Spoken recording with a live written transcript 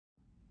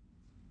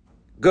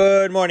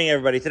Good morning,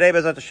 everybody. Today,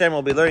 Bezat Hashem,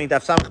 we'll be learning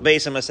Daf Samach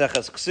Beis and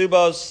Maseches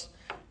Ksubos.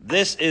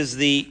 This is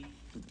the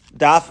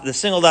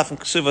single daf in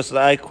Ksubos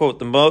that I quote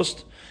the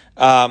most,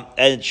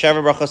 and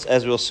Shavuot Brachos,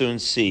 as we'll soon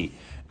see.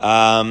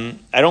 I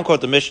don't quote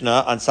the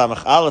Mishnah on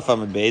Samach Aleph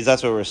Amud Beis.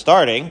 That's where we're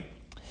starting.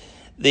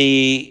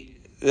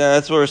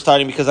 That's where we're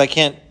starting because I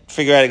can't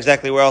figure out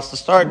exactly where else to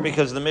start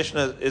because the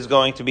Mishnah is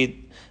going to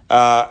be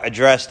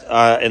addressed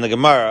in the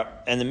Gemara,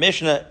 and the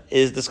Mishnah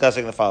is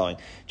discussing the following.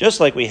 Just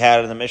like we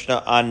had in the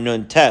Mishnah on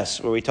Nun Tes,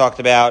 where we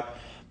talked about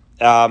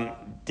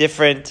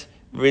different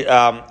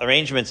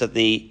arrangements that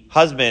the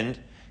husband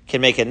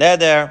can make a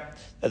neder,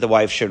 that the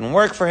wife shouldn't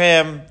work for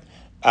him,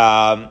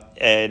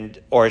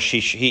 or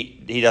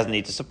he doesn't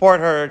need to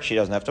support her, she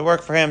doesn't have to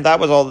work for him. That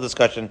was all the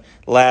discussion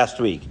last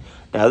week.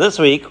 Now this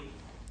week,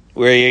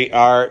 we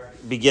are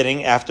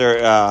beginning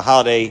after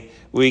holiday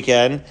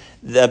weekend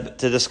to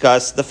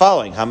discuss the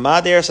following.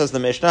 Hamadir, says the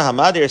Mishnah,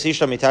 Hamadir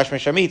sisha mitash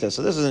meshamita.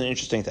 So this is an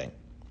interesting thing.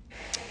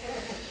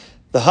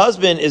 The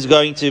husband is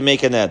going to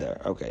make a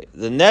neder. Okay.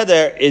 The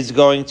neder is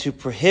going to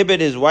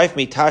prohibit his wife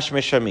mitash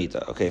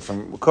meshamita. Okay,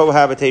 from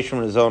cohabitation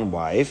with his own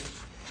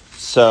wife.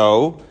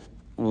 So,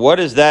 what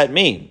does that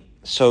mean?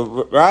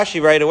 So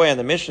Rashi right away on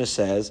the Mishnah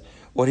says,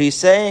 what he's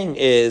saying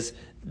is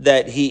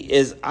that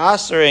he's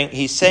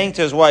saying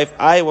to his wife,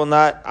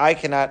 I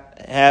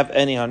cannot have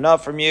any hana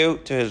from you,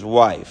 to his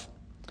wife.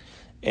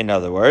 In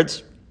other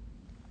words,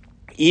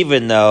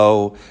 even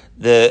though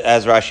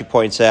as Rashi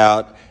points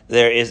out,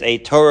 there is a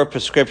Torah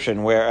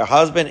prescription where a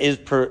husband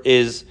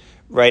is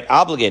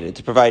obligated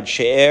to provide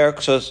she'er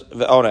ksos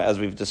ve'ona, as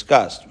we've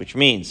discussed, which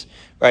means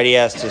he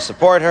has to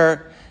support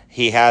her,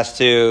 he has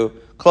to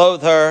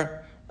clothe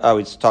her.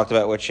 We talked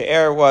about what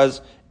she'er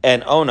was.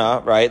 And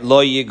ona,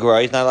 lo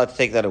yigra, he's not allowed to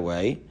take that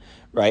away,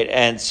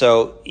 And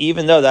so,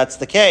 even though that's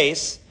the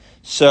case,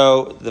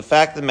 so the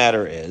fact of the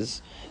matter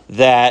is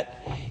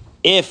that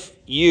if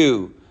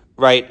you,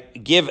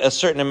 give a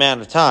certain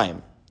amount of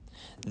time,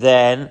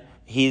 then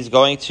he's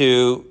going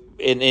to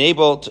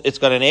it's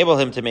going to enable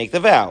him to make the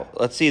vow.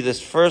 Let's see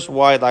this first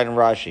wide line in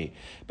Rashi.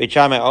 Beit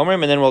Shammai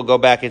Omrim, and then we'll go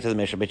back into the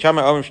Mishnah. Beit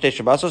Shammai Omrim shtei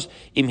shabasos,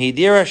 im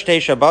hidira shtei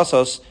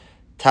shabasos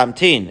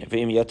tamtin,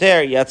 v'im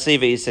yoter yatsi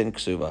v'isin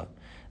ksuba.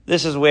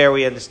 This is where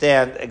we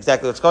understand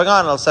exactly what's going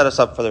on, and it'll set us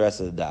up for the rest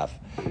of the daf.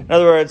 In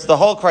other words, the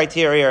whole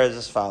criteria is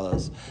as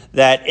follows.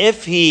 That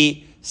if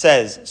he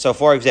says, so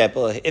for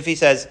example, if he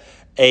says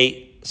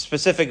a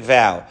specific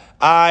vow,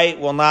 I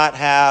will not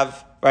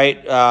have,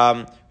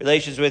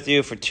 relations with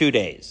you for 2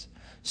 days.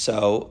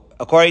 So,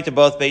 according to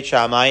both Beit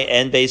Shammai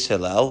and Beis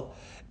Hillel,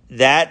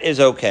 that is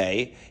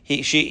okay.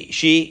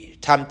 She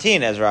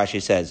tamtin, as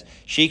Rashi says,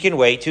 she can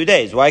wait 2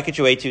 days. Why could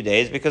you wait 2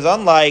 days? Because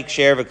unlike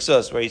She'er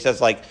V'Ksus, where he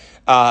says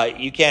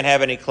you can't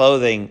have any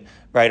clothing,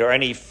 or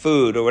any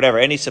food or whatever,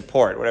 any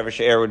support, whatever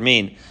she'er would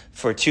mean,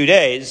 for 2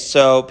 days,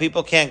 so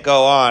people can't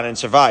go on and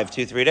survive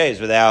 2-3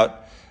 days without,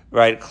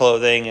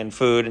 clothing and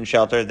food and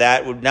shelter.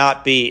 That would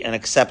not be an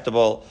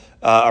acceptable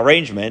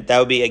arrangement. That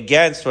would be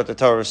against what the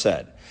Torah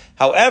said.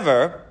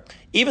 However,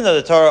 even though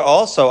the Torah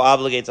also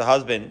obligates a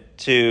husband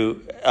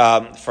to,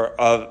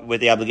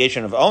 with the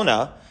obligation of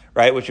ona,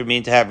 which would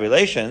mean to have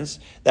relations,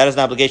 that is an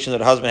obligation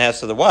that a husband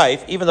has to the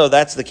wife. Even though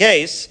that's the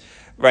case,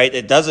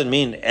 it doesn't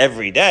mean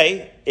every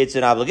day. It's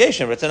an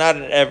obligation, but it's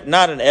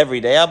not an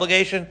everyday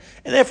obligation.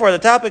 And therefore, the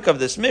topic of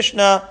this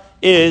Mishnah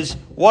is,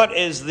 what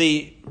is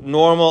the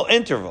normal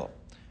interval?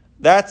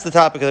 That's the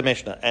topic of the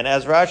Mishnah. And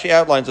as Rashi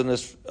outlines on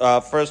this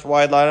first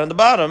wide line on the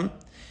bottom,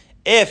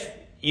 if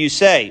you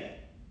say,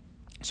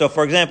 so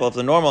for example, if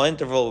the normal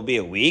interval would be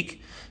a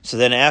week, so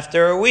then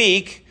after a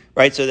week,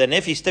 so then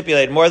if you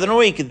stipulate more than a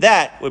week,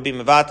 that would be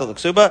mevatel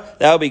l'ksuba,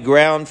 that would be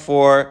ground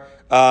for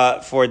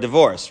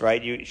divorce,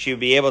 She would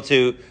be able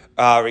to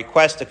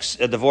request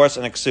a divorce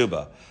and a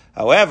ksuba.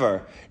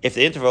 However, if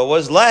the interval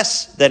was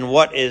less than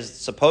what is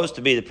supposed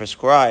to be the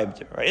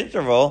prescribed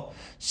interval,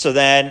 so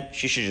then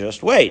she should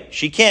just wait.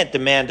 She can't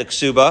demand a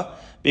ksuba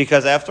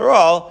because, after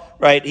all,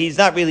 he's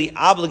not really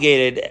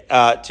obligated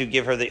to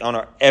give her the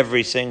honor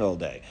every single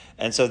day.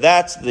 And so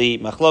that's the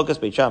machlokas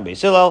Beit Shammai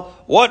Beis Hillel.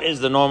 What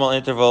is the normal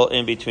interval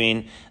in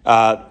between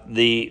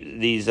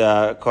these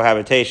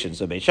cohabitations?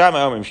 So Beit Shammai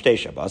Omrim shtei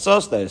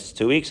shabasos, that's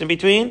 2 weeks in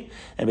between,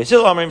 and Beis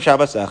Hillel Omrim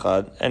shabas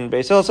echad, and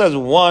Beis Hillel says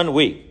 1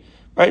 week.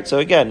 So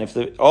again, if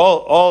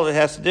all it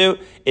has to do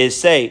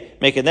is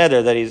make a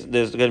neder that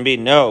there's going to be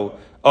no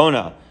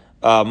ona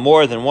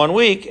more than 1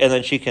 week, and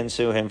then she can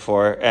sue him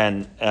for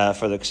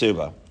the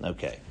ksuba,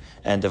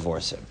 and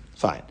divorce him.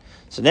 Fine.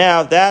 So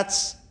now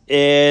that's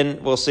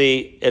we'll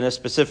see in a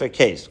specific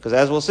case, because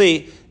as we'll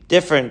see,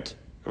 different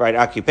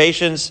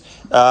occupations,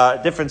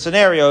 different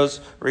scenarios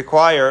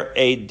require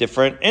a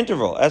different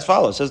interval. As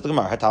follows, says the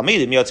Gemara,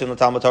 "Hatalmidim yotzim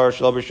l'talmud Torah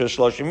shelo b'shus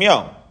shloshim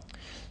yom."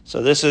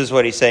 So this is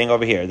what he's saying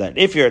over here, that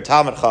if you're a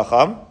Talmud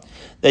Chacham,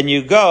 then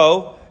you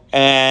go,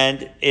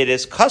 and it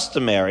is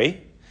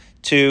customary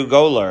to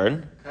go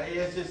learn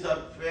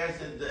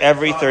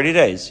every 30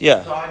 days.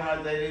 Yeah. So I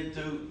know they need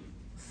to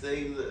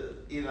sing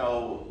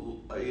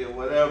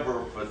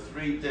whatever for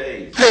 3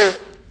 days.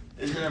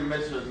 Isn't it a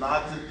mitzvah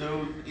not to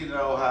do,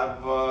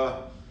 have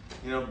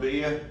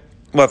beer.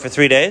 What, for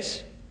 3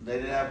 days? They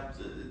didn't have.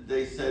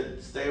 They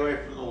said stay away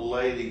from the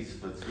ladies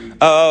for 3 days.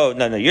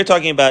 No. You're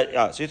talking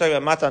about. So you're talking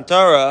about Matan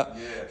Torah.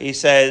 Yeah. He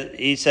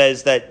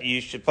says that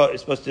you you're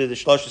supposed to do the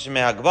Shlosh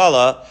Shemei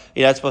Hagvala.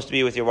 You're not supposed to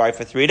be with your wife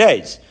for 3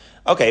 days.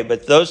 Okay,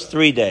 but those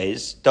 3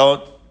 days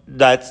don't.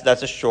 That's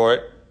a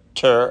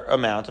shorter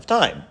amount of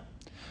time.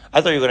 I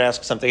thought you were going to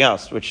ask something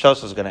else, which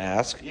Tosa was going to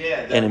ask.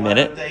 Yeah. In a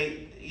minute. Why don't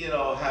they,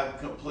 have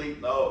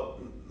complete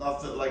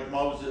nothing like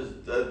Moses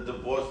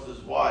divorced his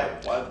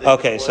wife? Why don't they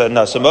Okay, divorce so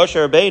no. his So wife?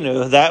 Moshe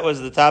Rabbeinu, that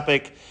was the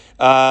topic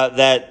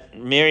that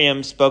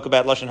Miriam spoke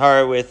about Lashon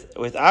Hara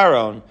with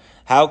Aaron.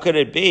 How could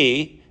it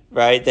be,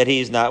 right, that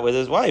he's not with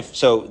his wife?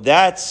 So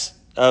that's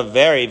a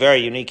very, very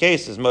unique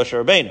case, is Moshe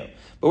Rabbeinu.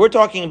 But we're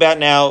talking about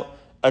now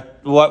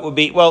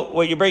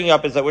what you're bringing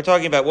up is that we're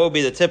talking about what would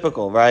be the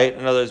typical, right?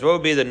 In other words, what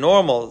would be the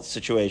normal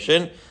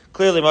situation?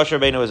 Clearly, Moshe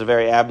Rabbeinu was a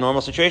very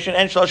abnormal situation,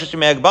 and Shlosh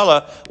Shemei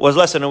Hagvala was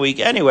less than a week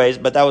anyways,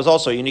 but that was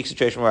also a unique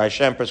situation where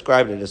Hashem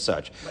prescribed it as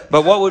such.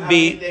 But what would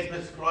be... They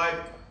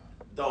prescribe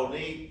don't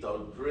eat,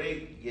 don't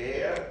drink,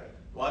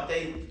 Why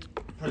they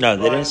No,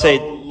 they didn't say...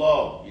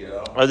 love,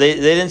 Or they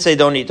didn't say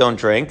don't eat, don't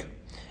drink.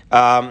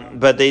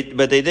 But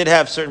they did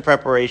have certain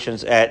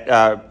preparations at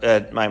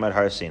Ma'amad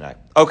Har Sinai.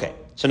 Okay,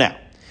 so now,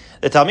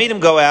 the Talmidim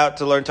go out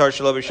to learn Torah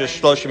Shelo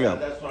B'Shloshim Yom.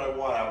 That's what I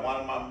want. I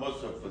want my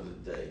Musaf for the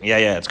day.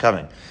 Yeah, it's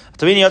coming.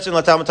 So 30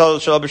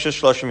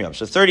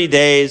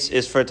 days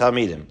is for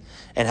Talmidim.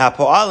 And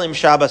Hapo'alim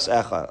Shabbos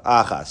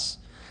Achas.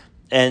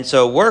 And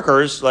so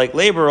workers, like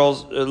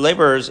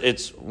laborers,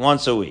 it's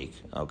once a week.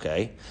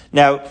 Okay.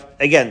 Now,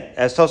 again,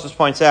 as Tosfos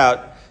points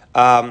out,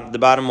 the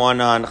bottom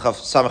one on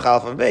Samach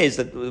Aleph and Beis,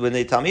 that when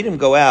the Talmidim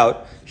go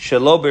out,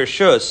 Shelo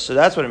B'Rshus, so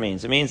that's what it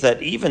means. It means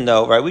that even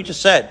though, right, we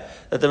just said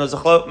that there was a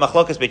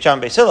Machlokas Beit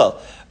Shammai Beis Hillel,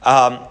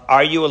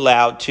 are you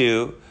allowed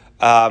to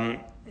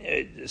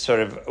sort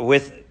of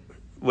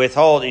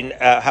withholding,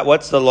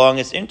 what's the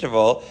longest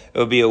interval? It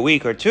would be a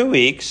week or 2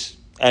 weeks,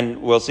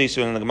 and we'll see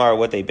soon in the Gemara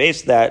what they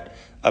base that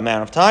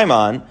amount of time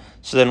on.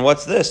 So then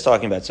what's this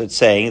talking about? So it's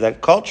saying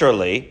that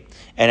culturally,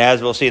 and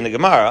as we'll see in the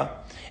Gemara,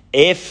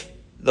 if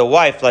the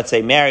wife, let's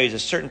say, marries a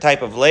certain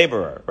type of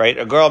laborer, right?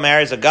 A girl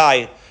marries a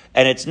guy,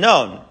 and it's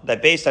known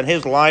that based on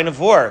his line of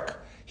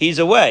work, he's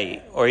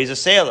away, or he's a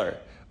sailor,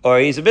 or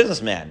he's a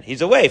businessman.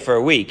 He's away for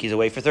a week, he's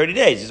away for 30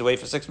 days, he's away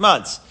for 6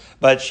 months.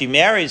 But she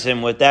marries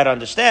him with that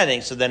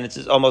understanding, so then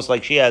it's almost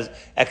like she has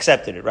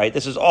accepted it, right?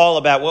 This is all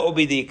about what will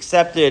be the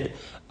accepted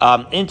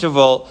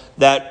interval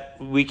that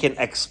we can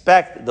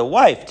expect the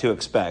wife to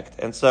expect.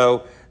 And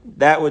so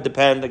that would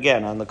depend,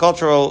 again, on the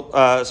cultural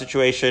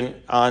situation,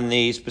 on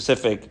the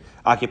specific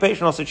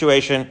occupational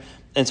situation.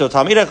 And so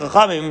Talmidei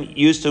Chachamim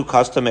used to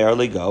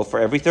customarily go for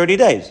every 30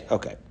 days.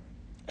 Okay.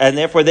 And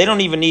therefore, they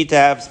don't even need to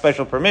have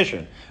special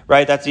permission,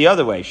 right? That's the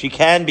other way. She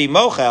can be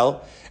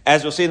mochel,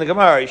 as we'll see in the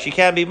Gemara. She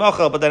can be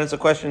mochel, but then it's a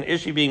question,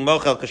 is she being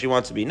mochel because she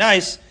wants to be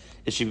nice?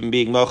 Is she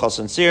being mochel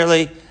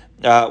sincerely?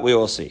 We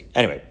will see.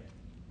 Anyway,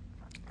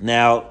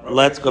 now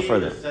let's go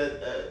further.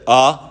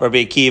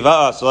 Rabbi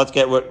Akiva. So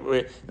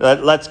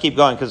let's keep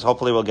going because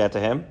hopefully we'll get to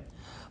him.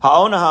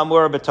 Ha'ona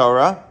ha'amura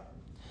b'Torah.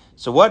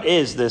 So what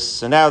is this?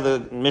 So now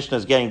the Mishnah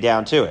is getting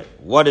down to it.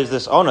 What is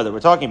this ona that we're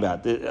talking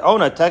about? The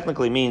ona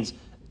technically means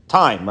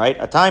time, right?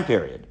 A time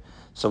period.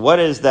 So what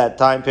is that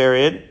time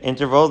period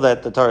interval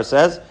that the Torah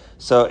says?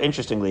 So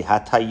interestingly,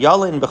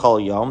 hatayalin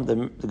b'chol yom.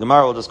 The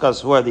Gemara will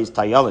discuss who are these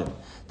tayalin.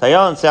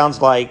 Tayalin sounds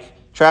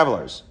like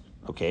travelers.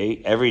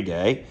 Okay, every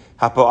day.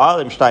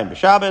 Hapo'alim shtayim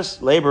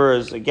b'Shabbos.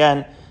 Laborers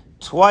again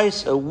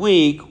twice a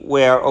week.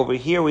 Where over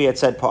here we had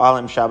said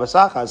po'alim Shabbos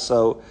achas.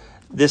 So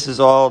this is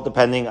all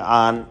depending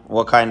on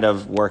what kind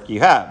of work you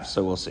have.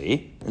 So we'll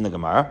see in the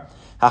Gemara.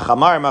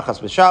 Hachamar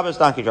machas b'Shabbos.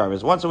 Donkey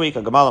drivers once a week.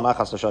 Hagamal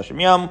machas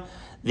l'shloshim yom.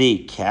 The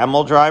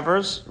camel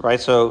drivers, right?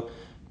 So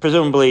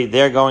presumably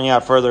they're going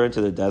out further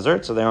into the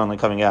desert, so they're only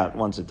coming out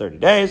once in 30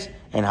 days.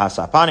 And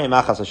hasapani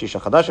machas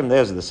hashisha chadashim,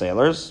 there's the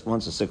sailors,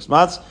 once in 6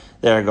 months,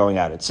 they're going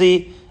out at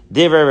sea.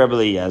 Divrei Rebbe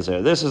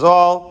Eliezer. This is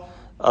all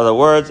the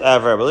words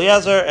of Rebbe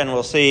Eliezer, and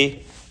we'll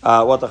see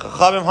what the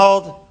Chachamim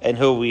hold and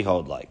who we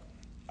hold like.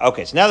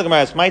 Okay, so now the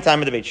Gemara asks, my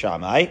time at the Beit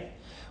Shammai.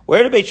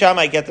 Where did Beit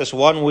Shammai get this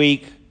 1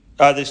 week,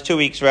 this 2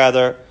 weeks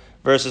rather,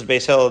 versus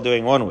Beis Hillel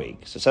doing 1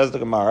 week? So says the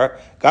Gemara,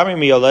 Gamri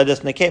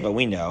miyoledes nekeva,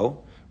 we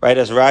know, right,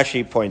 as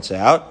Rashi points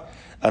out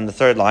on the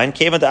third line,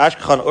 Keva de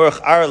ashkachan urch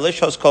ar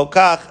lishos kol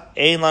kach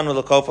ein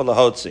lanu lekofa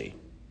lahotzi.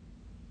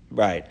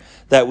 Right,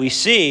 that we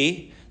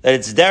see that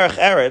it's derech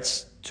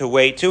eretz to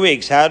wait 2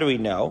 weeks. How do we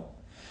know?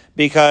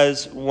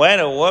 Because when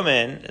a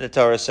woman, the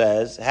Torah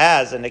says,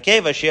 has a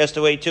nekeva, she has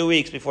to wait 2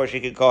 weeks before she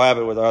can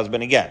cohabit with her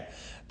husband again.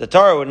 The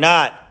Torah would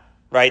not,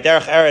 right,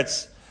 derech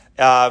eretz,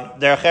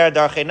 derech eretz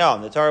darchei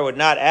noam. The Torah would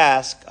not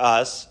ask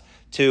us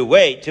to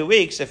wait 2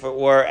 weeks if it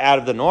were out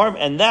of the norm,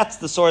 and that's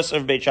the source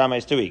of Beit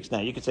Shammai's 2 weeks. Now,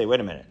 you could say, wait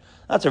a minute,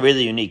 that's a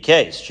really unique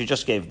case. She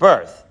just gave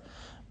birth.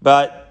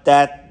 But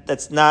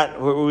that's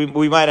not,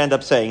 we might end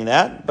up saying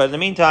that, but in the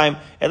meantime,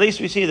 at least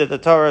we see that the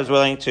Torah is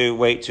willing to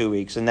wait 2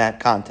 weeks in that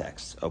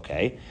context,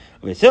 okay?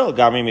 Basil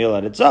Gamri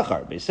Miladet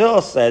Zachar.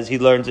 Basil says he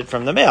learns it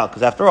from the male,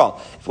 because after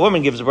all, if a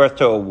woman gives birth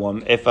to a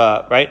woman, if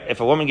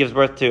a woman gives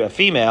birth to a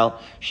female,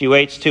 she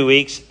waits 2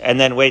 weeks and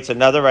then waits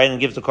another, right, and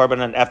gives the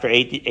korban after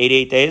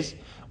 88 days.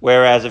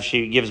 Whereas if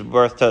she gives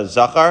birth to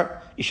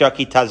Zachar,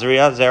 Ishaki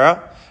Tazria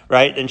Zera,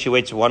 right, then she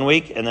waits 1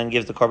 week and then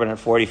gives the korban at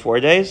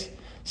 44 days.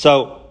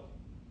 So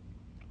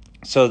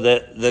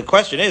the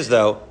question is,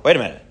 though, wait a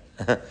minute.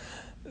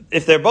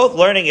 If they're both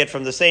learning it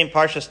from the same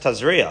Parshas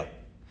Tazria,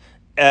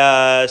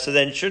 so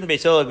then shouldn't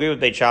Beis Hillel agree with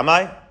Beit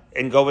Shammai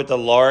and go with the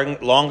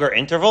longer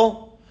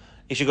interval?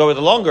 He should go with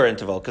the longer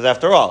interval, because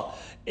after all,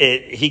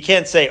 he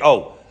can't say,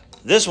 oh,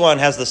 this one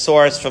has the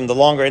source from the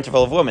longer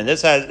interval of women.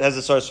 This has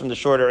the source from the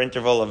shorter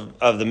interval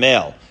of the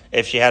male,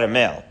 if she had a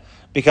male.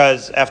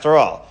 Because after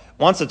all,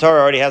 once the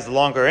Torah already has the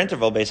longer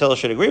interval, Beis Hillel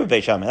should agree with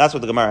Beit Shammai. That's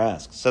what the Gemara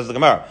asks. Says the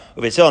Gemara,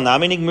 Beis Hillel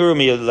nami nigmuru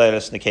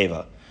miyoledes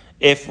nekeva.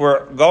 If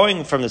we're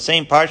going from the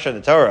same parsha of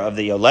the Torah of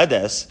the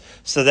Yoledes,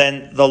 so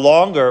then the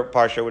longer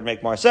parsha would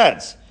make more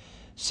sense.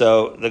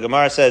 So the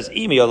Gemara says,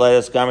 Imi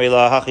Yoledes Gamri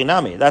la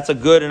hachinami. That's a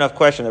good enough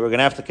question that we're going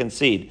to have to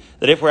concede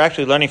that if we're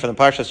actually learning from the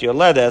parshas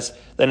Yoledes,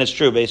 then it's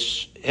true.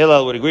 Beis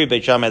Hillel would agree with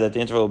Beit Shammai that the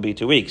interval will be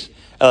 2 weeks.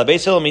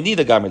 Beis Hillel mi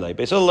nida Gamri la.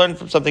 Beis Hillel learned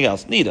from something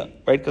else, nida,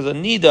 right? Because a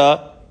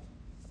nida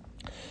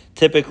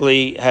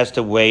typically has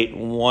to wait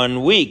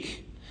 1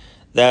 week.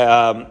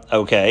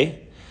 Okay.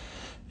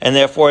 And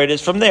therefore, it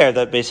is from there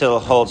that Beis Hillel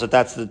holds that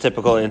that's the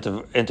typical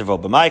interval.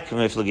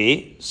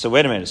 So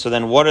wait a minute. So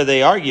then, what are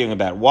they arguing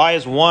about? Why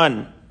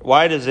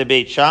does the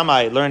Beit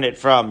Shammai learn it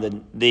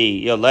from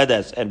the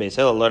Yoledes and Beis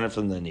Hillel learn it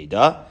from the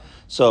Nida?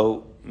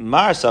 So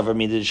Mar Savar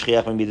Mida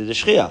D'Shchiach and Mida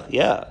D'Shchiach.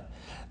 Yeah,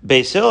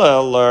 Beis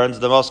Hillel learns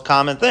the most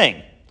common thing.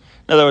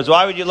 In other words,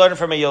 why would you learn it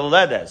from a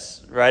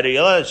Yoledes? Right, a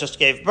Yoledes just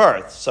gave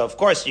birth, so of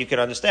course you can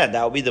understand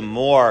that would be the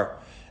more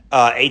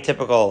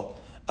atypical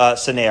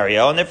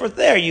scenario, and if we're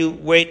there, you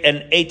wait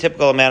an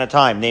atypical amount of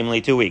time, namely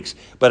 2 weeks.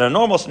 But in a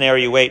normal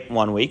scenario, you wait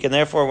 1 week, and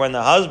therefore, when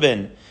the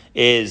husband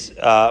is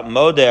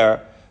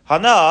moder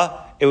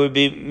hana, it would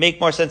make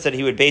more sense that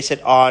he would base it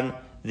on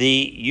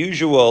the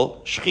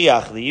usual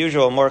shchiach, the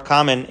usual more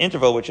common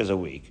interval, which is a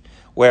week.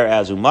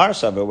 Whereas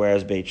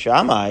Beit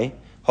Shammai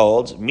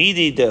holds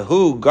midi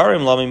dehu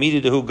garim la, midi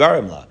dehu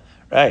garim la.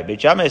 Right, Beit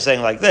Shammai is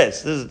saying like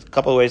this. This is a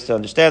couple of ways to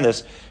understand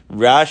this.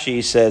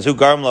 Rashi says hu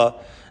garim la,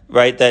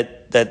 right, that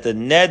the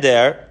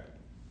neder,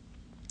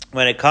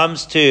 when it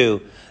comes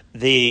to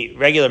the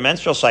regular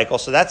menstrual cycle,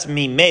 so that's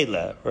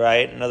mimela,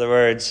 right? In other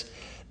words,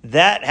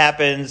 that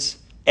happens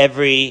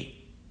every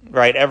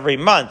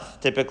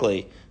month,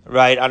 typically,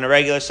 right, on a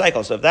regular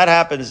cycle. So if that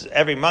happens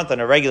every month on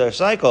a regular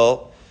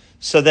cycle,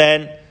 so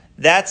then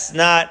that's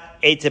not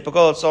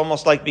atypical. It's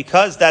almost like,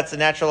 because that's the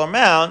natural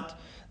amount,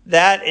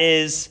 that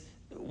is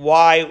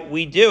why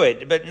we do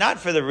it, but not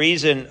for the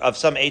reason of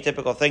some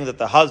atypical thing that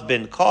the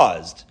husband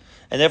caused.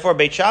 And therefore,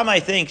 Beit Shammai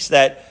thinks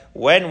that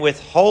when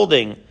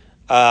withholding,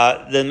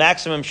 the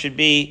maximum should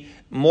be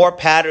more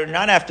patterned,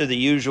 not after the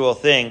usual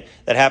thing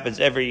that happens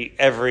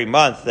every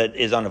month that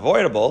is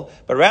unavoidable,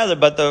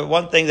 but the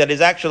one thing that is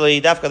actually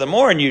dafka the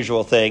more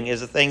unusual thing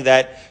is a thing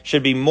that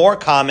should be more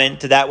common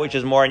to that which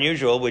is more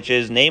unusual, which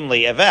is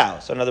namely a vow.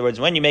 So in other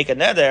words, when you make a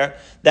neder,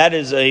 that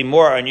is a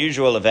more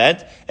unusual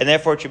event, and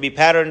therefore it should be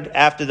patterned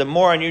after the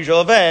more unusual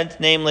event,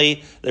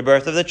 namely the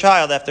birth of the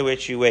child, after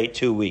which you wait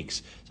 2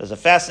 weeks. So it's a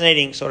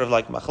fascinating sort of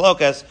like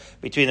machlokas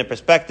between the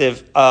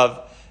perspective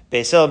of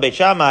Beis Hillel and Beit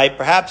Shammai,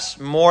 perhaps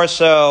more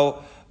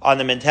so on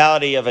the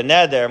mentality of a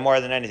neder more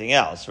than anything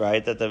else,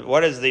 right?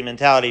 What is the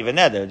mentality of a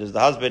neder? Does the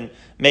husband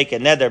make a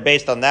neder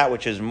based on that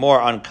which is more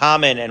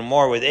uncommon and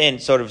more within,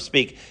 so to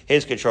speak,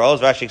 his control?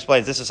 As Rashi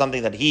explains, this is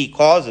something that he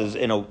causes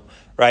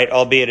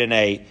albeit in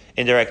a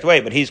indirect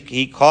way, but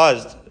he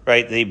caused,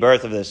 right, the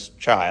birth of this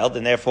child,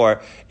 and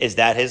therefore, is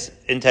that his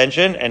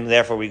intention, and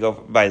therefore we go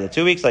by the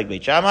 2 weeks like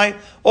Beit Shammai,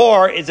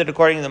 or is it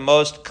according to the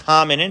most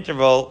common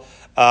interval,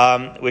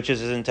 which is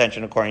his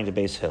intention according to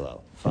Beis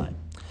Hillel? Fine.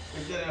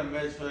 Is it a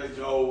mitzvah to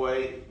go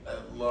away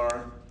and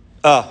learn?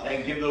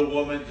 And give the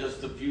woman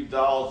just a few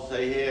dollars,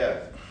 say,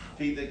 here,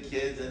 feed the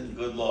kids and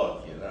good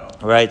luck,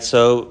 Right,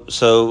 so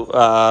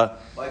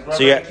like Rabbi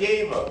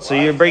Akiva. So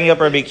you're bringing up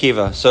Rabbi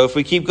Akiva. So if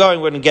we keep going,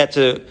 we're going to get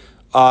to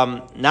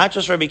not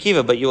just Rabbi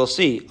Akiva, but you will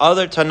see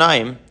other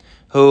Tanaim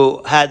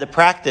who had the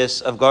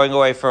practice of going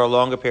away for a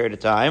longer period of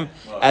time.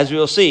 Right. As we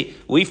will see,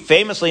 we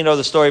famously know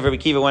the story of Rabbi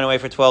Akiva went away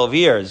for 12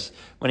 years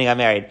when he got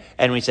married.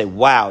 And we say,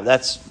 wow,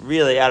 that's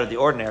really out of the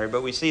ordinary.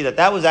 But we see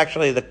that was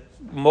actually the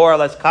more or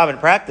less common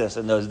practice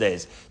in those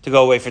days, to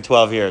go away for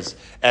 12 years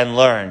and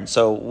learn.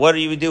 So what do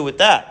you do with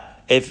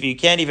that? If you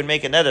can't even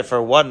make a neder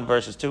for 1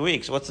 versus 2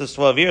 weeks, what's this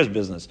 12 years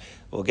business?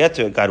 We'll get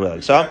to it, God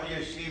willing. So,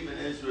 yeshiva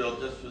in Israel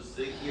just for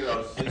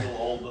single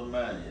older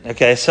men.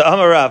 Okay, so I'm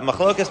a Rav.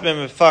 Machlokas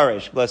ben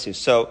Mefarish, bless you.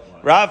 So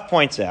Rav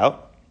points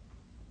out,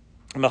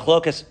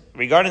 Machlokas,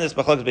 regarding this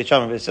Machlokas Beit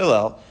Shammai and Beis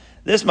Hillel,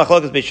 this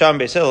Machlokas Beit Shammai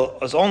and Beis Hillel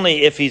is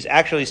only if he's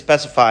actually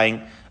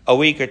specifying a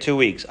week or 2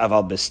 weeks.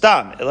 Aval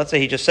Bistam. Let's say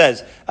he just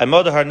says, I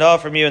modahar no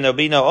from you and there'll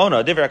be no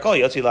ono. Divrei kol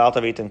yotzi la'al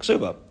tavit and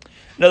ksuba.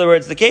 In other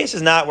words, the case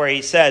is not where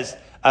he says,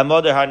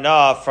 Amoder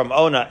Hana from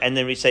Ona, and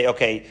then we say,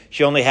 okay,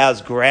 she only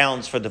has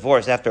grounds for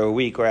divorce after a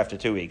week or after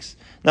 2 weeks.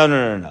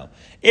 No.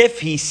 If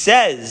he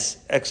says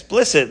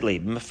explicitly,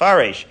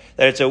 Mefarish,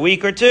 that it's a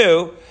week or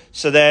two,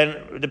 so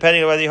then,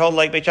 depending on whether you hold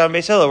like Beit Shammai and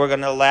Beis Hillel, we're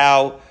going to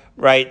allow,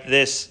 right,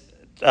 this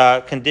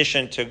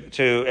condition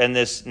to and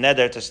this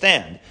neder to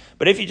stand.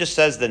 But if he just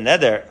says the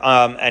neder,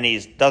 and he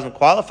doesn't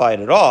qualify it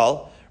at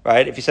all,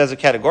 right, if he says it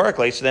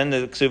categorically, so then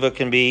the ksuva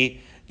can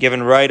be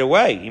given right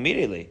away,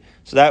 immediately.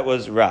 So that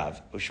was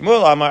Rav.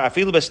 Shmuel Amar,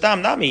 afilu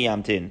bestam nami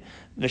yamtin.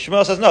 The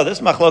Shmuel says, no, this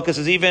machlokas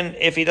is even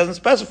if he doesn't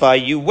specify,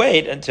 you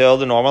wait until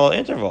the normal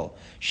interval.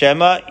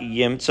 Shema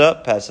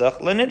yimtza pesach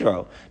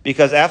lenidro.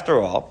 Because after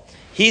all,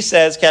 he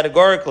says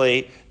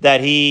categorically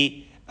that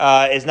he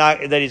is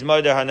not, that he's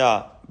moder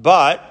hana,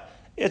 but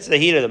it's the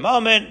heat of the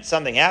moment,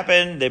 something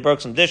happened, they broke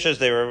some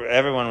dishes,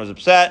 everyone was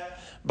upset,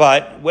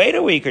 but wait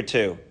a week or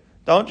two.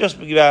 Don't just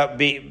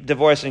be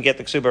divorced and get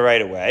the ksuba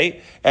right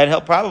away, and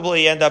he'll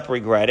probably end up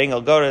regretting.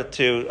 He'll go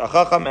to a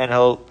chacham and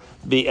he'll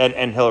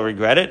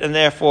regret it, and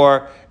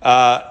therefore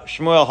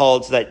Shmuel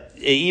holds that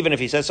even if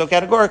he says so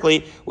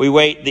categorically, we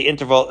wait the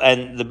interval,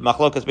 and the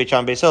machlokas Beit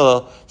Shammai Beis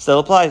Hillel still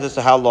applies as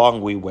to how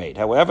long we wait.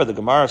 However, the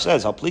Gemara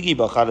says, "Halpligi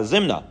b'chad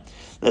zimna."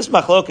 This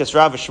machlokas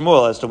Rav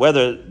Shmuel as to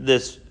whether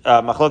this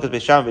machlokas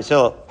Beit Shammai Beis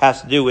Hillel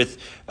has to do with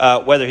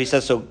whether he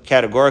says so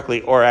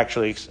categorically or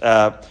actually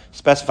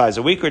specifies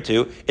a week or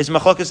two is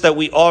machlokas that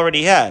we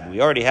already had. We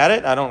already had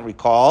it. I don't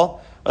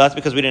recall. Well, that's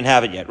because we didn't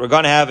have it yet. We're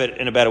going to have it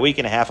in about a week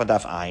and a half on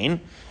Daf Ayin.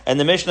 And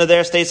the Mishnah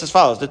there states as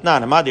follows. So there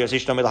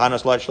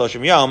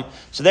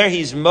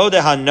he's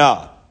modeh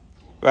hana,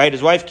 right?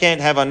 His wife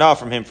can't have hana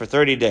from him for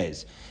 30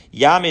 days.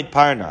 Yamid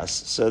parnas.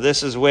 So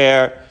this is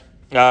where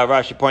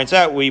Rashi points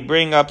out, we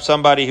bring up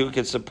somebody who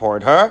could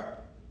support her.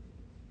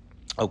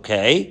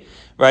 Okay.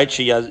 Right?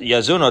 She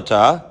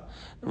yazunota.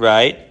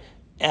 Right?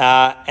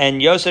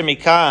 And Yoser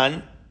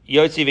Mikan,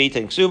 Yotzi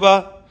Veitin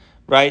Ksuba.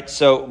 Right?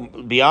 So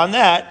beyond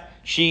that,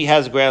 she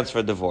has grounds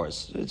for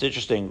divorce. It's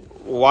interesting.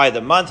 Why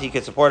the month? He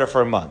could support her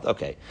for a month.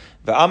 Okay.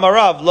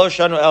 Amarav lo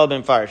shanu el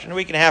ben farish. In a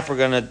week and a half, we're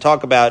going to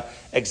talk about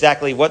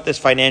exactly what this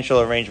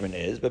financial arrangement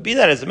is. But be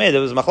that as it may,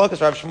 there was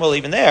machlokas Rav Shmuel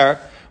even there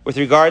with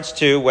regards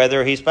to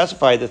whether he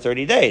specified the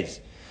 30 days.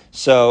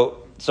 So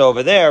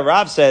over there,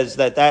 Rav says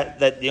that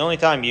the only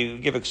time you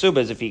give a ksuba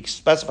is if he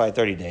specified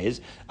 30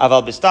 days.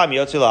 Aval bistam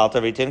yotzil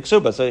alta v'tin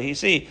ksuba. So you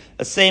see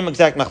the same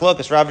exact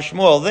machlokas Rav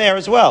Shmuel there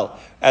as well,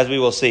 as we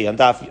will see on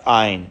Daf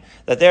Ayin.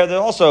 That there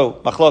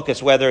also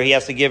machlokas whether he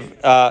has to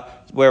give,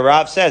 where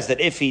Rav says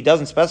that if he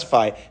doesn't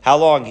specify how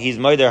long he's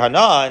moeder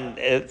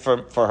hana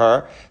for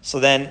her, so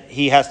then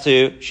she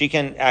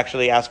can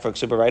actually ask for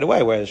ksuba right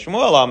away. Whereas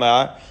Shmuel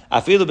Amar,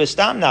 afilu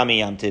bistam nami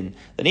yamtin.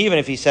 Then even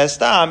if he says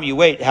stam, you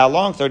wait how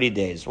long? 30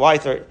 days. Why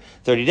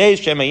 30 days?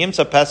 Shema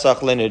yimtza pesach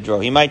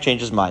lenidro. He might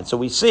change his mind. So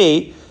we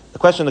see the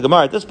question of the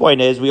Gemara at this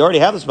point is we already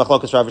have this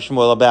machlokas Rav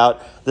Shmuel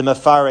about the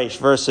mefaresh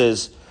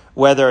versus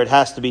whether it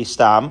has to be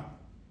stam.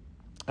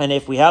 And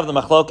if we have the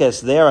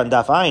machlokas there on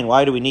Daf Ayin,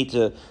 why do we need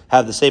to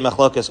have the same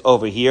machlokas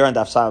over here on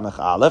Daf Samach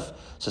Aleph?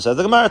 So says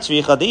the Gemara, if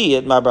you're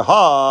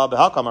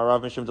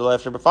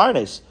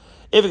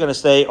going to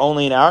stay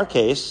only in our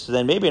case,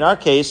 then maybe in our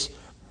case,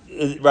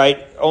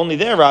 right, only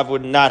there Rav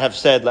would not have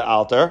said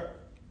le'alter,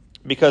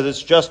 because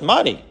it's just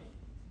money.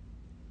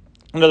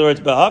 In other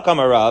words,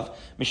 Rav,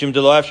 mishum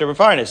delo efshar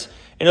b'farnes.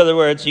 In other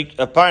words,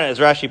 a parnas, as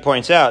Rashi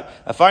points out,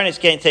 a farnes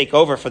can't take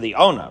over for the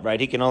owner, right?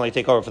 He can only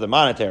take over for the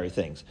monetary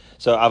things.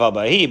 So aval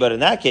bahi, but in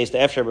that case, the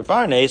efshar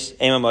b'farnes,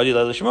 ema modi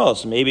le Shmuel.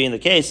 So maybe in the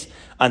case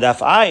on Daf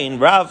Ayin,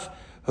 Rav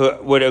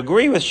would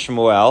agree with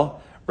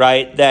Shmuel,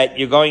 right, that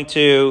you're going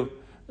to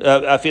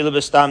afilu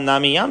b'stam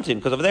nami yamtin,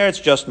 because over there it's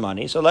just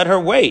money. So let her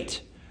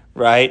wait,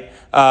 right?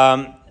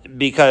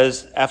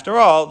 Because after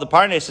all, the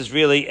parnes is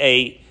really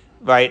a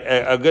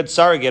good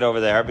surrogate over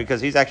there, because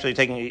he's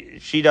actually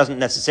she doesn't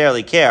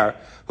necessarily care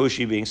who's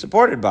she being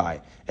supported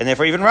by. And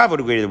therefore even Rav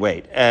would agree to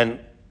wait. And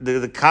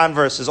the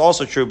converse is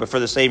also true, but for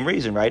the same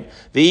reason, right?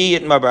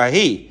 V'yit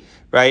mabrahi,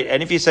 right?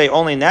 And if you say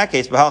only in that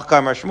case, b'hal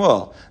kamar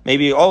Shmuel,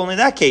 maybe only in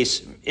that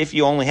case, if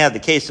you only had the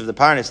case of the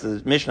parnas,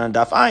 the Mishnah on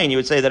Daf Ayin, you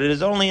would say that it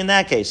is only in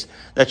that case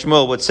that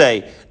Shmuel would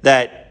say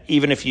that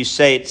even if you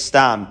say it's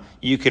stam,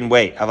 you can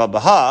wait. Aval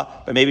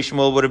baha, but maybe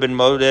Shmuel would have been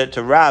moded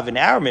to Rav in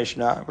our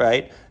Mishnah,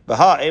 right?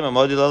 Baha ema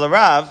moded la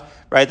Rav,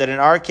 right? That in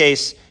our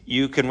case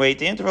you can wait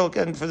the interval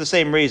for the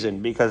same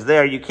reason, because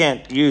there you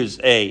can't use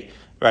a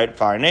right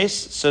farnes.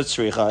 So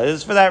tzricha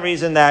is for that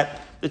reason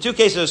that the two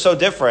cases are so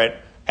different,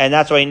 and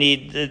that's why you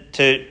need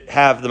to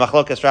have the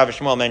machlokas Rav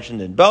Shmuel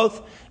mentioned in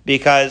both,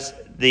 because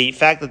the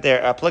fact that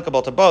they're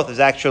applicable to both is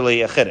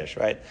actually a chiddush,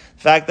 right?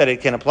 The fact that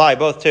it can apply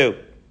both to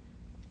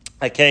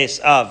a case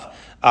of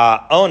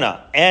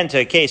ona and to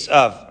a case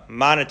of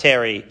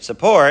monetary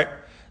support,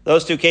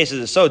 those two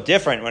cases are so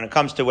different when it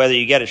comes to whether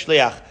you get a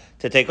shliach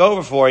to take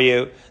over for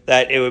you,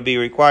 that it would be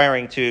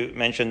requiring to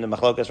mention the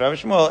machlokas Rav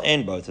Shmuel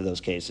in both of those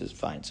cases.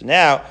 Fine. So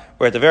now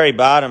we're at the very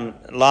bottom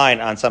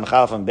line on Samach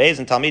Aleph and Beis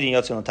and Talmidim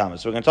Yotzin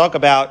L'Tamas. So we're going to talk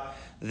about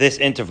this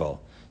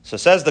interval. So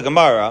says the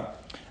Gemara,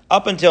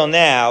 up until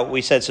now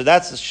we said, so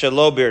that's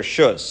Shelo Bir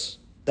Shus,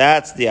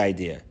 That's the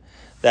idea.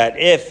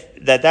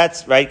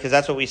 That's right, because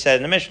that's what we said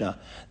in the Mishnah,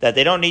 that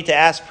they don't need to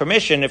ask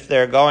permission if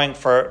they're going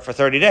for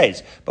 30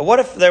 days. But what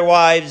if their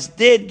wives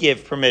did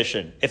give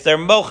permission? If they're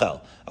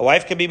mochel, a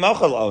wife could be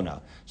mochel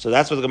ona. So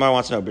that's what the Gemara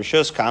wants to know.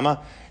 B'shus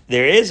kama,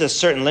 there is a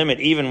certain limit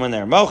even when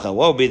they're mochel.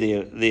 What would be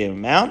the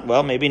amount?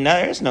 Well, maybe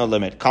there is no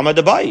limit. Kama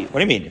debai. What do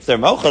you mean? If they're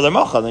mochel, they're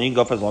mochel. Then you can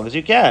go for as long as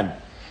you can.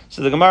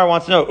 So the Gemara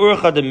wants to know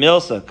urcha de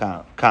milsa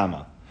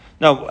kama.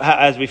 No,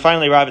 as we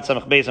finally arrive at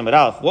Samach Beis Amud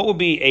Aleph, what would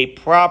be a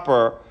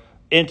proper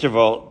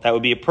interval that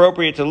would be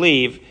appropriate to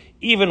leave,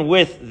 even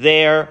with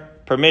their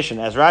permission?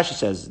 As Rashi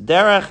says,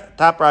 Derech,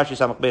 top Rashi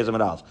Samach Beis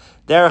Amud Aleph,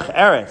 Derech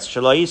Eretz,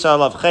 Shelo Yisa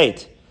Alav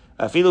Chet,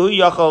 Afilu Hu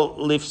Yachol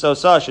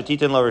Lifsosa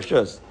Shetitin Lo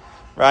Rishus.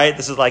 Right?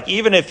 This is like,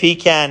 even if he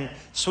can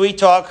sweet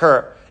talk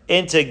her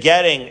into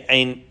getting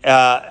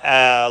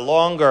a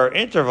longer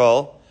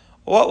interval,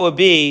 what would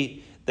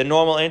be the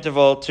normal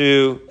interval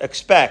to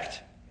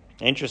expect?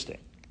 Interesting.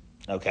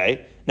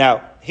 Okay.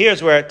 Now,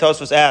 here's where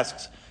Tosfos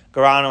asks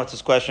Garano, it's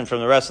his question from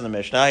the rest of the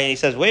Mishnah, and he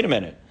says, wait a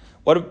minute.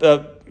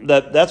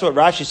 That's what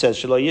Rashi says,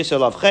 Shelo Yisa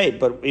Alav Chet,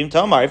 but Im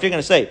Tomar, if you're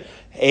going to say,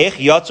 Eich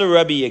Yatzer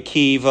Rabbi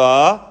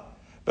Akiva,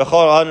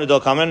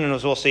 and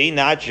as we'll see,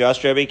 not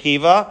just Rabbi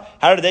Akiva.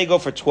 How did they go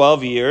for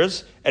 12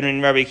 years? And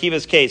in Rabbi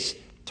Akiva's case,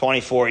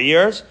 24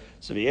 years.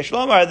 So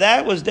Yishlomar,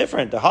 that was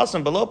different. The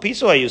Hasan below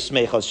Piso ayu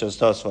smechos shos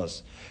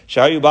Tosfos.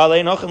 Shayu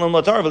balei nochen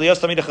l'matar v'liyos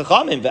tamid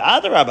chachamim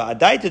ve'adarabba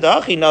adai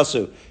tedachi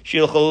nasu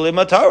shilchol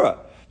l'matara.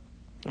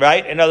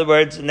 Right? In other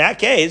words, in that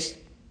case,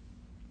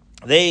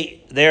 the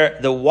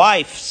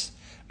wife's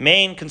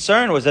main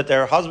concern was that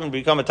their husband would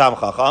become a tam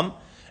chacham,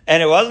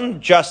 and it wasn't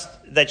just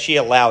that she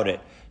allowed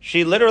it.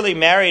 She literally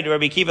married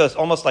Rabbi Akiva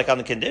almost like on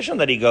the condition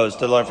that he goes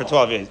to learn for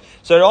 12 years.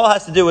 So it all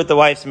has to do with the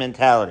wife's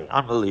mentality.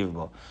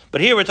 Unbelievable.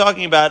 But here we're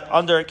talking about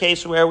under a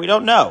case where we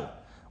don't know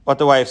what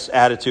the wife's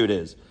attitude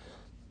is.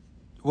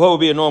 What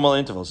would be a normal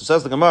interval? So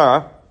says the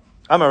Gemara,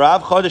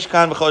 Amarav chodesh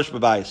kan v'chodesh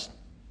b'bayis.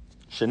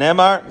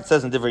 Shenemar, it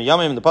says in different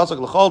yomim in the pasuk,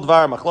 l'chol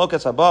dvar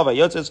machlokas haba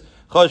v'yotzes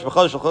chodesh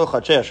b'chodesh l'chol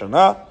chadshei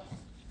hashana.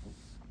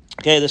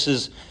 Okay, this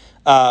is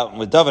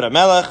with David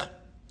HaMelech,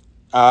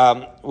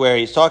 where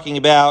he's talking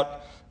about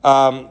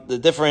the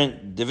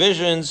different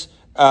divisions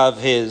of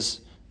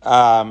his,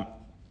 for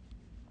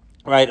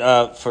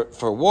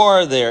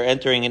war, they're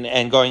entering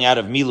and going out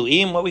of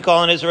Miluim, what we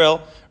call in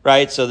Israel,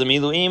 right? So the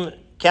Miluim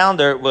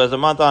calendar was a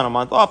month on, a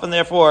month off, and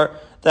therefore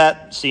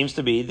that seems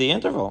to be the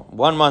interval.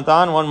 1 month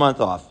on, 1 month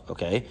off.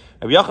 Okay.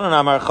 Rabbi Yochanan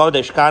Amar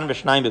Chodesh Kan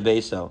B'Shnayim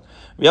B'Beiso.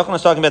 Rabbi Yochanan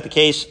is talking about the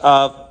case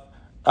of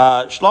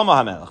Shlomo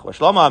HaMelech, where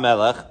Shlomo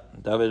HaMelech,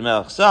 David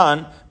HaMelech's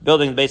son,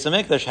 building the Beis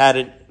HaMikdash,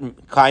 had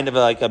kind of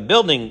like a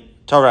building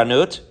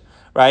Toranut,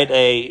 right?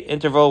 A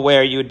interval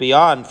where you would be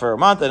on for a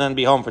month and then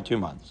be home for 2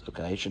 months.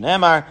 Okay.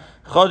 Shenemar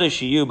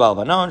Chodesh Yiyu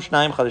Balvanon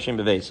Shnayim Chodeshim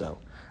B'Veiso.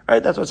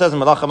 Right? That's what it says in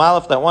Malachim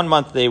Aleph, that 1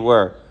 month they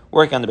were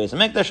working on the Beis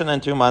HaMikdash, and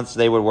then 2 months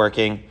they were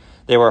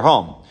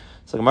home.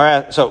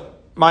 So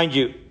mind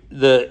you,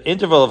 the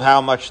interval of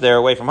how much they're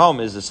away from home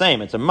is the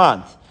same. It's a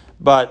month.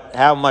 But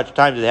how much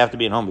time do they have to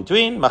be in home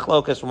between?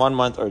 Machlokas, 1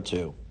 month or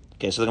 2.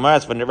 Okay, so the Gemara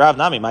asks, Rav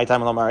Nami, my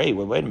time Lomari.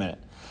 Wait a minute.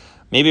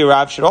 Maybe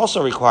Rav should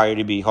also require you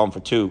to be home for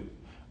 2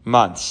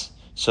 months.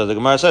 So the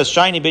Gemara says,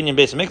 Shiny binyan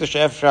Beis HaMikdash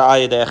efshar al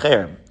yedei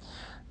acherim.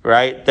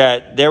 Right?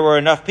 That there were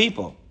enough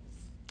people.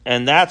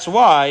 And that's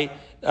why,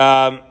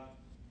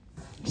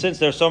 since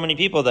there's so many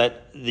people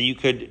that you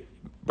could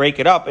break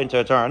it up into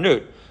a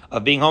Taranut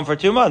of being home for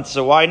 2 months,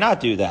 so why not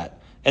do that?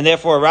 And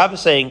therefore, Rav is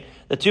saying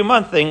the 2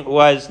 month thing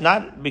was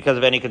not because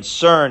of any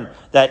concern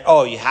that,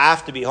 you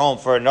have to be home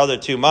for another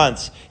 2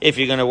 months if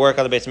you're going to work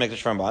on the Beis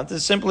HaMikdash for a month.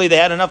 It's simply they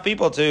had enough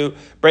people to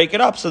break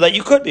it up so that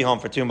you could be home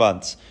for 2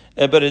 months.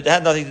 But it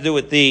had nothing to do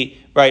with what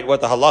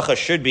the halacha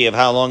should be of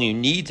how long you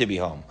need to be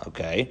home,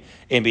 okay,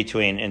 in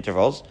between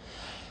intervals.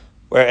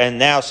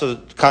 So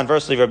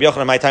conversely, Rabbi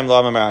Yochanan, my time lo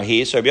amar.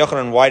 So Rabbi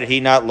Yochanan, why did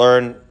he not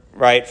learn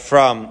right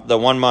from the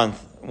 1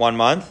 month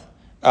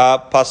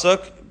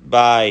pasuk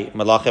by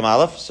Malachim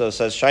Aleph? So it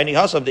says shiny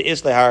hasam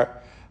the isle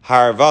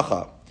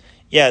harvacha.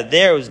 Yeah,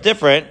 there it was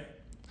different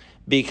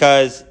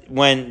because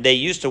when they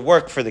used to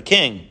work for the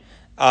king,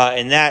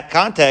 in that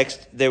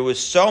context, there was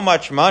so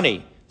much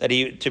money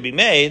to be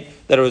made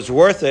that it was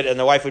worth it, and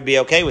the wife would be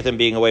okay with him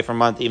being away for a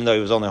month, even though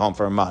he was only home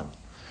for a month.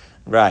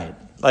 Right,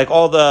 like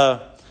all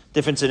the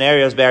different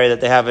scenarios, Barry,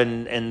 that they have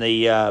in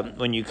the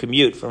when you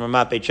commute from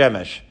Ramat Beit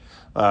Shemesh.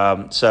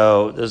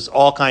 So there's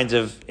all kinds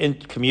of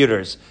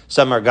commuters.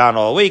 Some are gone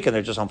all week and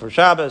they're just home for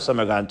Shabbos. Some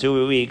are gone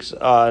 2 weeks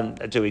on,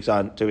 2 weeks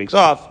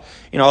off.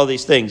 All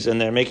these things, and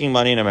they're making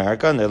money in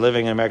America and they're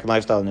living an American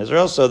lifestyle in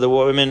Israel. So the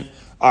women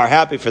are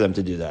happy for them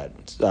to do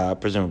that,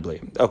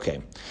 presumably.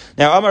 Okay.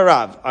 Now, Amar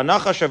Rav,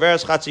 Anacha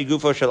shaveres chatzi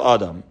gufo shel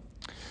Adam.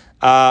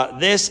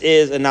 This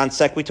is a non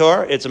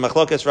sequitur. It's a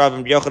machlokas Rav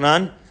and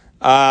Yochanan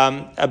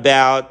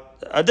about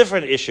a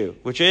different issue,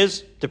 which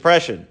is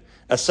depression.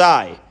 A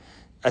sigh.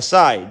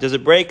 Does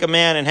it break a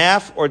man in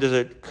half, or does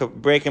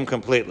it break him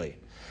completely?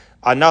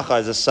 Anacha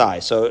is a sigh.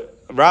 So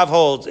Rav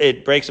holds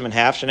it breaks him in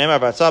half. Shenemar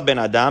Batzah ben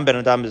Adam. Ben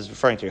Adam is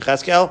referring to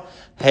Yechezkel.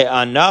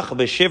 He'anach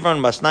b'shivron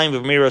masnaim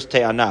v'miros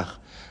te'anach.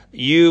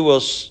 You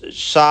will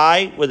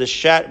sigh with a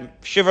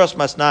shivros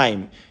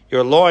masnaim.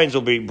 Your loins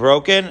will be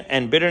broken,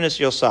 and bitterness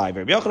you'll sigh.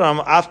 So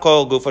shivron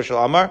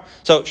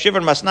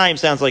masnaim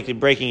sounds like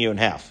breaking you in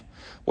half.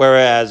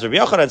 Whereas Rabbi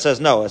Yochanan says,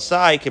 no, a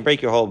sigh can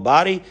break your whole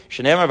body.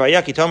 When they ask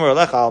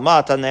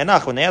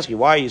you,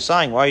 why are you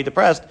sighing? Why are you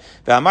depressed?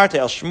 Again, in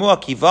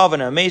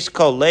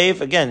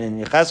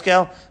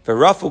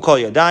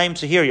Yechezkel,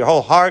 so here your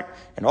whole heart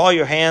and all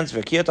your hands,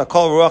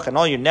 and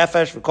all your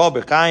nefesh,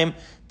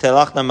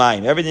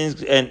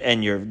 everything,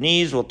 and your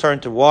knees will turn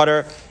to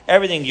water.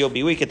 Everything, you'll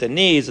be weak at the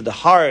knees, at the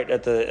heart,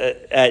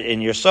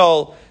 in your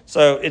soul.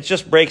 So it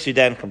just breaks you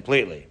down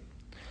completely.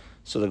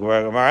 So the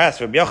Gemara asks,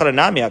 Rabbi Yochanan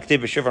Nami Aktiv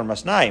b'Shivron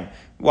Masnaim.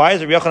 Why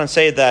does Rabbi Yochanan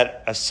say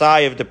that a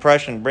sigh of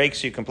depression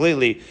breaks you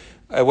completely,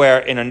 where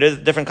in a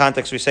different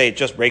context we say it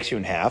just breaks you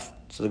in half?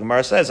 So the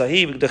Gemara says,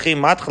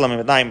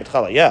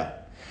 yeah.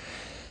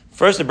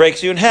 First it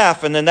breaks you in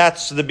half, and then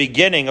that's the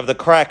beginning of the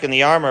crack in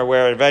the armor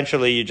where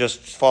eventually you just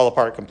fall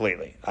apart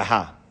completely.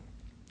 Aha.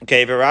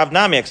 Okay, so Rav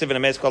sees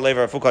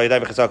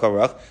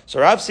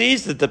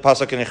that the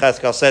pasuk in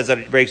Yechezkel says that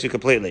it breaks you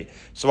completely.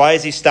 So why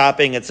is he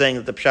stopping and saying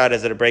that the pshat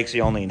is that it breaks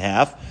you only in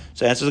half?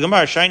 So answers the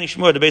Gemara, Shiny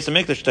Shmur, the base of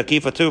Mikdash,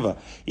 Takifa Tuva.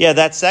 Yeah,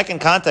 that second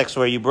context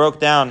where you broke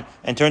down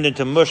and turned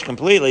into mush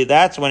completely,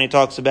 that's when he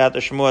talks about the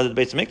Shmur that the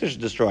base of Mikdash is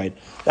destroyed.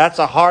 That's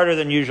a harder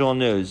than usual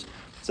news.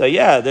 So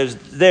yeah,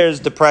 there's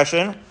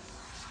depression,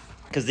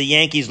 because the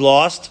Yankees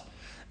lost.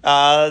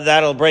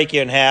 That'll break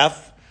you in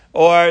half.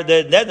 Or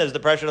then there's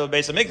the pressure of the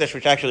base of Mikdash,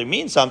 which actually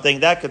means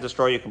something that could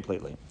destroy you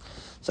completely.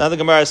 So now the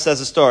Gemara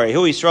says a story. A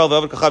Jew and an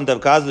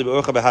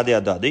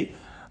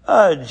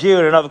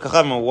Avad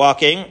Kachavim are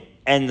walking,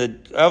 and the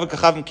Avad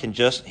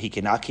Kachavim he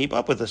cannot keep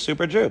up with the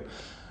super Jew.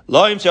 He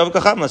can't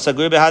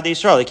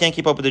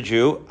keep up with the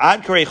Jew.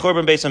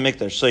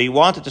 So he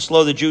wanted to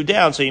slow the Jew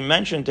down, so he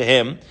mentioned to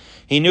him,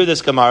 he knew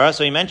this Gemara,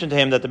 so he mentioned to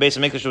him that the base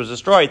of Mikdash was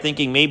destroyed,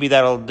 thinking maybe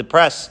that'll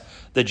depress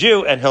the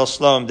Jew and he'll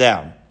slow him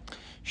down.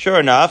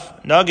 Sure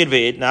enough, Nagid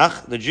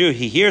ve'itnach, the Jew,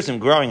 he hears him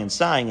growing and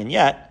sighing, and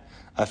yet,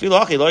 and he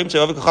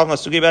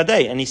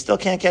still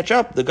can't catch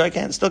up. The guy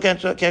still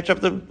can't catch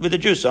up with the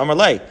Jew. So Amar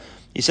Lei,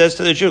 he says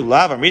to the Jew,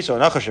 right?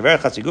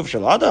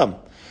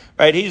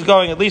 He's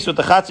going at least with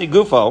the chatzi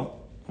gufo,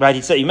 right?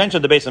 He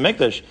mentioned the base of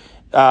Mikdash.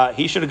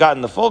 He should have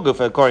gotten the full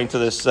gufa according to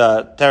this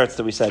teretz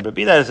that we said. But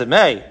be that as it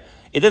may,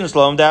 it didn't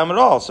slow him down at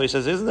all. So he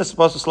says, isn't this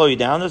supposed to slow you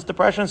down, this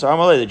depression? So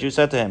Amar Lei, the Jew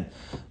said to him,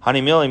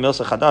 Hani mili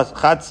milsa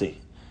chatzi.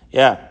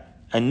 Yeah.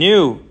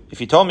 If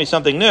you told me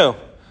something new,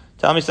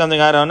 tell me something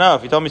I don't know.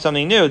 If you told me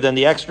something new, then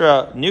the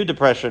extra new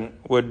depression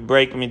would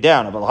break me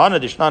down. Yeah,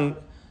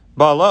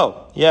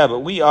 but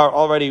we are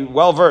already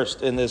well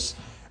versed in this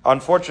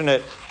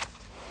unfortunate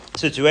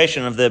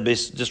situation of the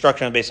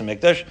destruction of the base of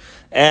Mikdash,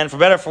 and for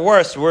better or for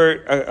worse,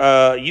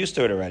 we're used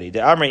to it already.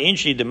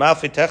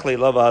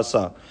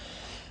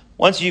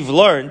 Once you've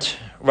learned,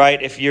 right,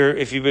 if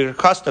you've been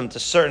accustomed to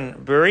certain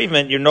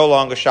bereavement, you're no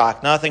longer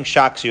shocked. Nothing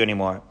shocks you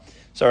anymore.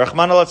 So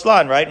Rahman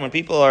al-Atzlan, right? When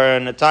people are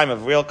in a time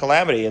of real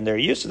calamity and they're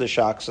used to the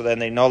shock, so then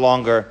they no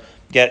longer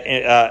get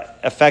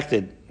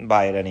affected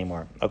by it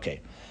anymore.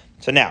 Okay.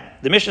 So now,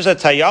 the Mishnah said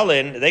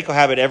Tayalin, they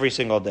cohabit every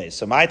single day.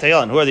 So my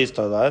Tayalin, who are these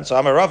Tayalin? So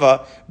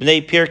Amarava,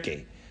 Bnei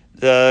Pirkei.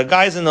 The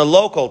guys in the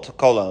local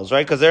kollels,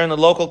 right? Because they're in the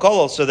local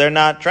kollels, so they're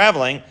not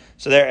traveling,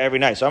 so they're every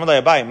night. So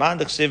Amalei Abai, Man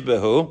Dechsiv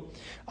Behu.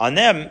 On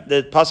them,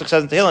 the pasuk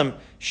says in Tehillim,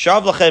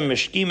 Shav lachem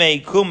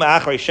mishkimei kum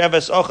achrei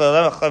sheves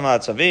ochel lechem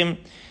ha'atzavim.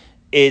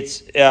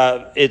 It's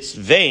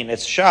vain,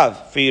 it's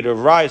shav, for you to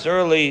rise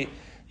early,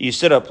 you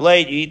sit up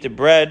late, you eat the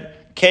bread,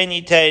 ken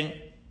yiten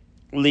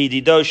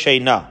lidido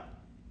sheina.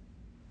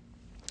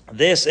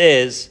 This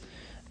is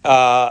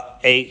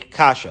a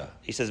kasha.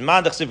 He says,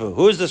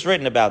 who is this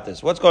written about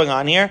this? What's going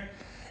on here?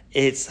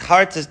 It's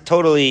hard to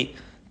totally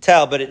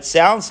tell, but it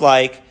sounds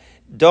like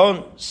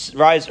don't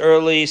rise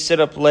early, sit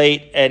up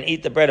late, and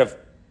eat the bread of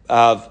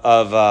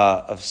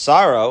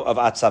sorrow, of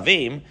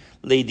atzavim,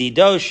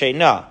 lidido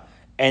sheina.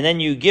 And then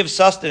you give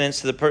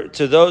sustenance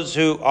to those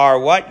who are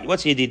what?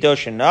 What's Yedido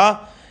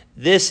Shana?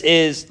 This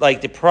is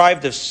like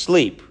deprived of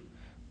sleep.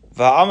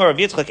 The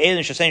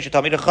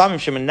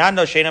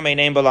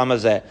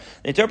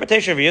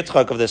interpretation of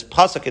Yitzchak of this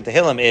pasuk in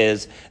Tehillim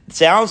is, it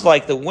sounds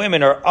like the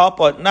women are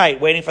up at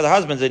night waiting for the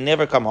husbands and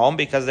never come home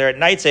because they're at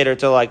night seder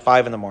till like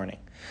 5 a.m.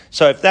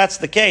 So if that's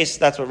the case,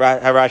 that's what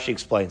how Rashi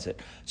explains it.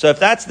 So if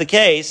that's the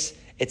case,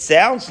 it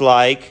sounds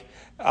like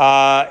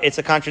it's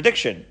a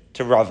contradiction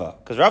to Rava,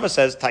 because Rava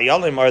says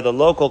Tayalim are the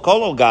local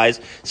kollel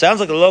guys. Sounds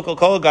like the local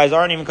kollel guys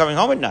aren't even coming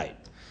home at night,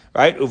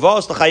 right?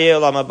 Uvos l'chayei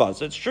olam haba.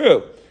 So it's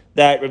true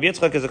that Rabbi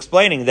Yitzchak is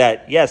explaining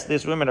that yes,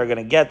 these women are going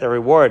to get the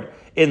reward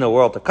in the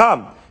world to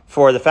come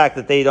for the fact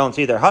that they don't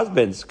see their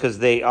husbands because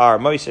they are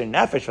moiser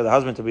nefesh for the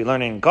husband to be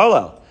learning in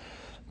kollel.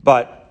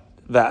 But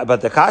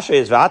the kasha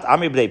is vat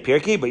ami b'dei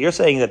pirki. But you're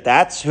saying that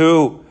that's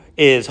who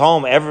is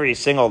home every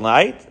single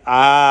night.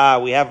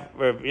 We have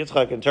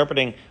Yitzchak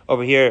interpreting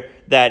over here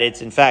that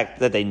it's in fact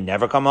that they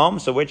never come home.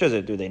 So which is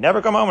it? Do they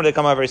never come home or do they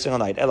come home every single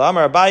night? El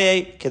Amar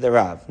Abaye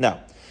Kiderav. No.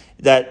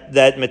 That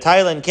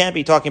Metailan can't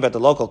be talking about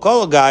the local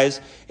kol guys.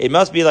 It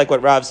must be like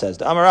what Rav says.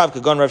 The Amar Rav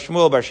Kagon Rav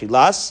Shmuel Bar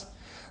Shilas.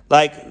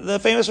 Like the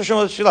famous Rav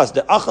Shmuel Shilas,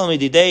 the Achal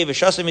Mididei,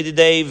 V'Shasa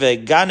Mididei,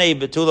 V'Gane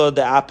Betulo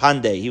de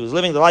Apande. He was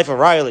living the life of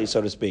Riley, so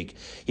to speak.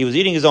 He was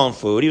eating his own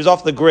food. He was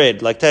off the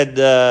grid, like Ted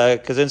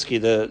Kaczynski,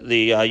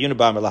 the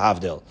Unabomber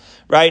Lahavdil.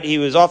 Right? He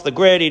was off the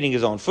grid, eating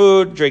his own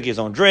food, drinking his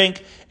own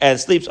drink, and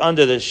sleeps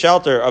under the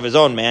shelter of his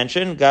own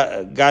mansion.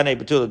 Gane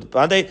Betulo de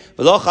Apande.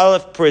 V'Lo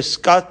Chalef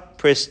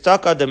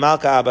Pristaka de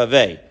Malka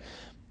Abave.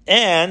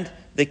 And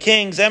the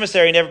king's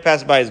emissary never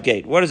passed by his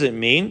gate. What does it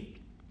mean?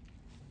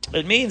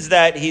 It means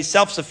that he's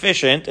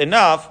self-sufficient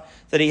enough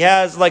that he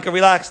has like a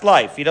relaxed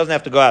life. He doesn't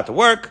have to go out to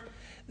work.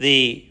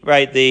 The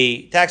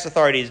tax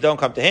authorities don't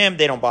come to him.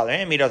 They don't bother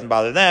him. He doesn't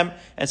bother them.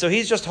 And so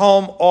he's just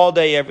home all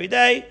day, every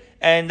day.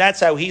 And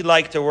that's how he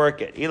liked to work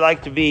it. He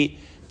liked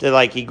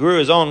he grew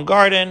his own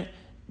garden,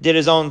 did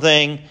his own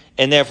thing,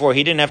 and therefore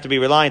he didn't have to be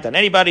reliant on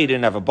anybody. He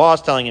didn't have a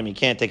boss telling him he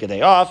can't take a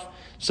day off.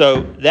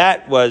 So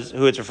that was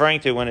who it's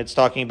referring to when it's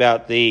talking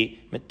about the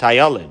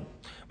Tayalin,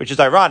 which is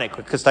ironic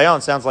because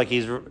Tayalin sounds like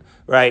he's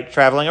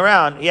traveling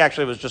around. He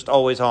actually was just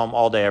always home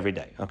all day, every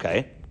day.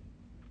 Okay.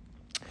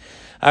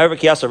 However,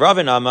 Kiyasa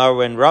Ravin Amar,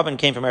 when Ravin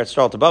came from Eretz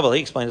Yisrael to Babel,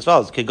 he explained as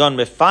follows: Kigon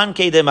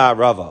mefanke de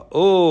ma'arava.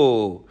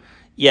 Ooh,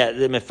 yeah,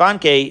 the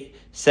mefanke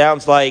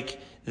sounds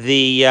like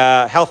the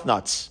health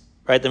nuts,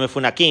 right? The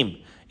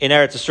mefunakim in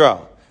Eretz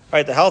Yisrael,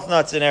 right? The health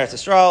nuts in Eretz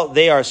Yisrael,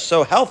 they are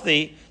so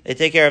healthy, they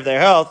take care of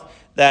their health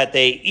that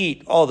they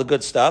eat all the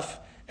good stuff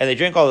and they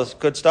drink all this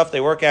good stuff.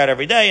 They work out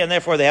every day, and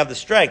therefore they have the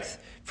strength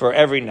for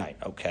every night.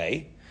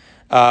 Okay.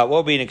 What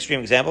would be an extreme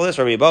example of this?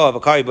 Rabbi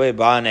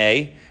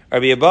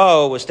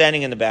Abo was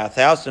standing in the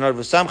bathhouse. In order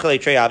for Samchele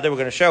Trei Avdei, we're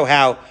going to show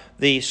how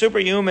the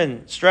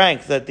superhuman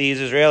strength that these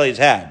Israelis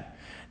had.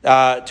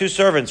 Two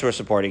servants were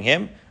supporting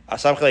him.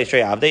 Samchele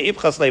Trei Avdei,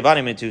 Ipchas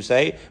Leivanim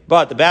Intusei,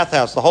 but the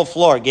bathhouse, the whole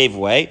floor gave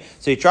way.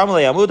 So he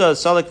Tramale Amuda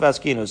Salik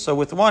Vaskinus. So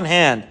with one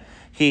hand,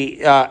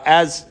 he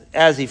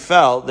as he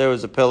fell, there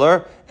was a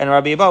pillar, and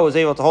Rabbi Abo was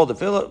able to hold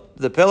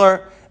the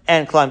pillar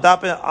and climbed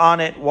up on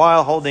it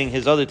while holding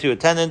his other two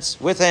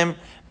attendants with him,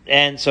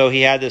 and so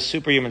he had this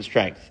superhuman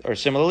strength. Or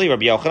similarly,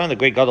 Rabbi Yochanan, the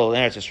great gadol in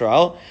Eretz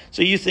Yisrael,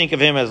 so you think of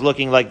him as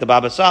looking like the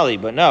Baba Sali,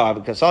 but no,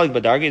 Abba Kasalik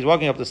Badargi is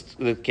walking up the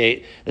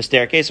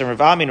staircase, and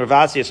Ravami and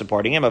Ravasi are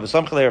supporting him,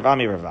 Avasomchele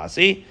Ravami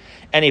Ravasi,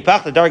 and he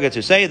pach the darga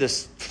to say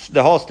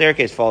the whole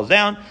staircase falls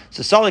down.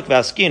 So Salik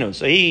Vaskinu.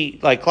 So he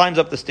climbs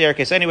up the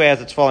staircase anyway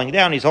as it's falling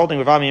down. He's holding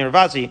Ravami and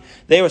Ravasi.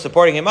 They were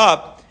supporting him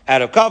up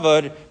out of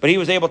kavod, but he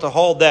was able to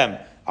hold them.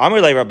 You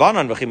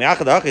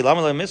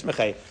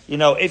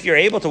know, if you're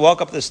able to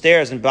walk up the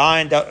stairs and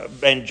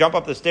jump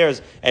up the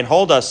stairs and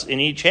hold us in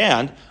each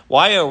hand,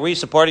 why are we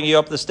supporting you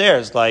up the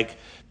stairs? Like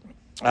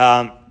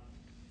the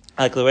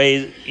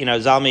way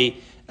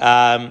Zalmi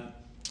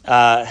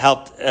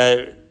helped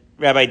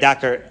Rabbi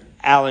Dr.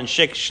 Alan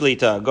Schick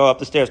Shlita go up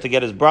the stairs to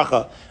get his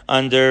bracha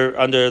under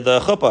the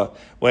chuppah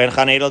when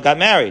Chanedel got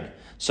married.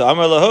 So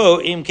Amar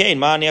Lahu Im Kain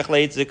Ma'aniach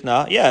Leit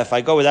Zikna. Yeah, if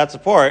I go without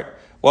support,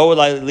 what will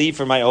I leave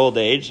for my old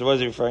age? So what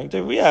is he referring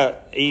to? Yeah,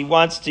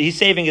 he's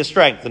saving his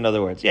strength, in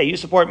other words. Yeah, you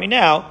support me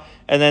now,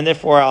 and then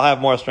therefore I'll have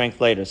more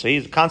strength later. So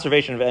he's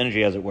conservation of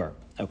energy, as it were.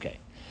 Okay.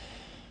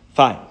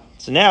 Fine.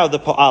 So now the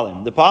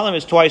Pa'alim. The Pa'alim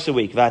is twice a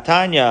week.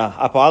 Vatanya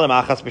Pa'alim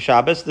Achas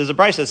B'Shabbos. There's a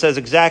price that says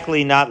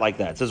exactly not like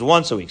that. It says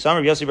once a week.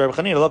 Samar Yossi Bar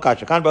Chanina Lo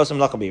Kasha. Kan B'Osim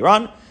Malacha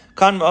B'Iran.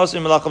 Kan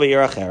B'Osim Malacha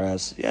B'Ir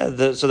Acheres.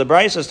 Yeah. So the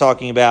Bryce is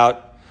talking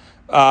about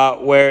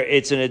where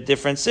it's in a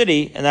different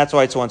city, and that's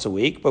why it's once a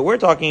week. But we're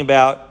talking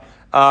about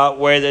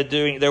where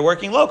they're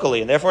working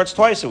locally, and therefore it's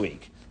twice a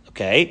week.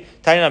 Okay.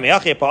 Tanya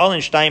Miyachi Pa'alim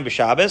Shtayim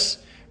B'Shabbos.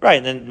 Right,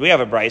 and then we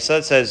have a brisa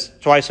that says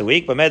twice a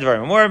week, but medvar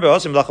memor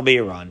be'osim malacha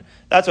b'Iran.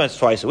 That's when it's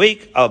twice a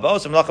week. Oh,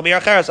 be'osim malacha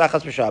b'Acheres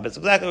achas b'Shabbos. It's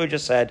exactly what we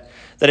just said,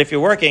 that if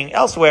you're working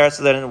elsewhere,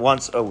 so then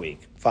once a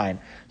week. Fine.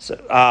 So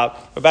we're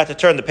about to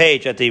turn the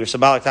page at the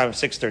symbolic time of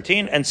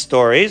 6:13 and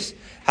stories.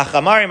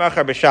 Hachamarim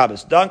achar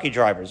b'Shabbos. Donkey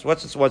drivers.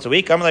 What's this once a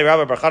week? Amalei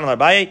Rabbi Barchan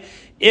Abaye.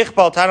 Ich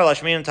tana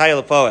lashmin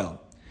tayal poel.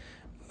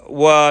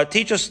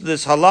 Teach us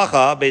this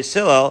halacha Beis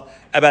Hillel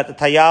about the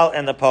tayal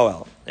and the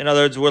poel. In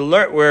other words, we're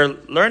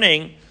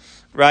learning.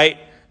 Right?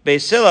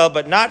 Beis Hillel,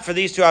 but not for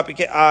these two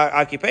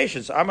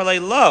occupations.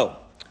 Amalei lo.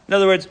 In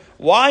other words,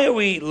 why are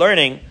we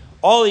learning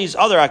all these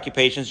other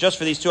occupations just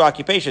for these two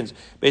occupations?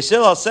 Beis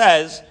Hillel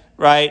says,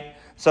 right,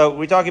 so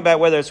we're talking about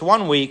whether it's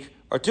 1 week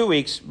or 2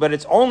 weeks, but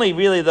it's only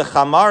really the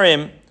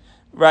chamarim,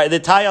 right, the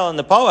tayal and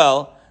the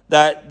poel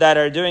that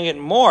are doing it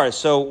more.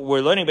 So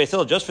we're learning Beis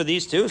Hillel just for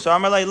these two? So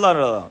Amalei lo,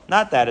 no.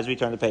 Not that as we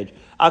turn the page.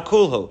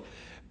 Akulhu.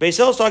 Beis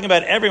Hillel is talking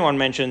about everyone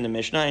mentioned in the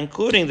Mishnah,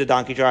 including the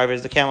donkey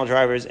drivers, the camel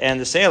drivers, and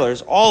the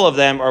sailors. All of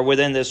them are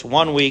within this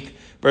 1 week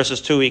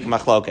versus 2 week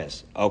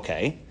machlokes.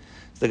 Okay.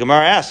 So the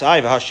Gemara asks,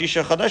 what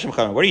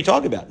are you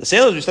talking about? The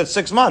sailors, we said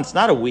 6 months,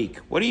 not a week.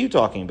 What are you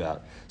talking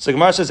about? So the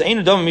Gemara says,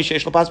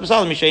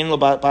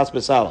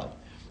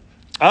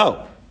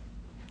 Oh,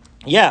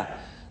 yeah.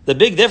 The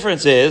big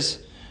difference is,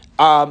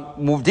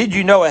 did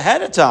you know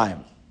ahead of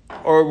time?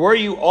 Or were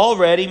you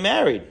already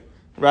married?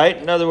 Right?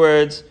 In other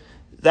words,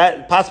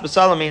 that pas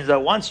b'sala means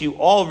that once you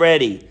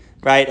already,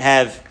 right,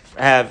 have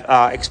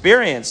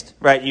experienced,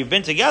 right, you've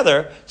been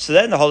together, so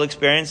then the whole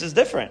experience is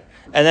different.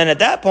 And then at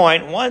that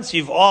point, once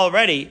you've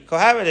already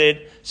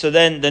cohabited, so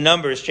then the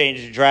numbers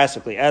change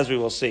drastically, as we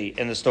will see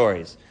in the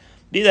stories.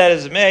 Be that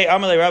as it may,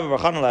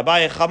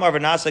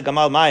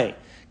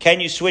 can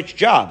you switch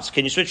jobs?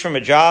 Can you switch from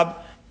a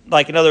job?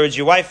 Like, in other words,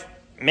 your wife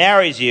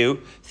marries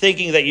you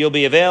thinking that you'll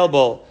be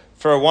available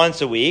for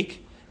once a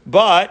week,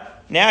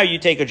 but now you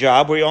take a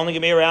job where you're only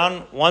going to be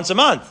around once a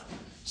month.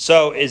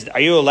 So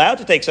are you allowed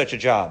to take such a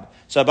job?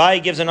 So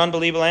Abaye gives an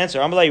unbelievable answer.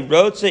 You're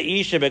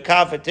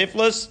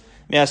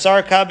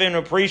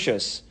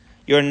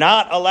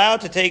not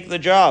allowed to take the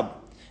job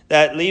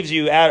that leaves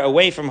you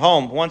away from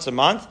home once a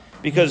month,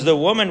 because the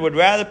woman would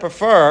rather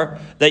prefer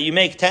that you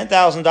make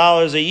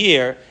 $10,000 a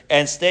year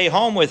and stay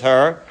home with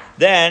her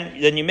than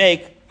you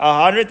make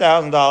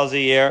 $100,000 a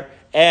year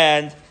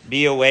and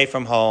be away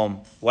from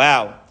home.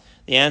 Wow.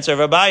 The answer of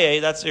Abaye,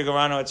 that's your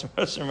Gerano,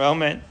 it's a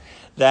moment,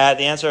 that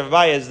the answer of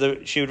Abaye is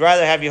that she would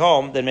rather have you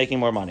home than making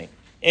more money.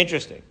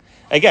 Interesting.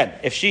 Again,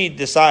 if she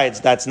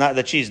decides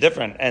that she's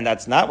different and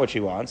that's not what she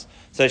wants,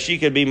 so she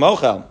could be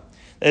mochel.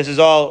 This is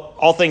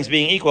all things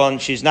being equal, and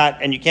she's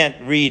not, and you can't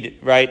read,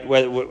 right,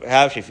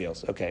 how she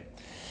feels. Okay.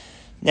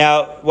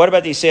 Now, what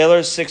about these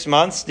sailors? 6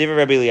 months, Diva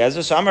Rabbi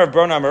Eliezer. So Amar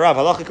Brona Amarav,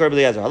 Halacha Rabbi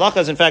Eliezer. Halacha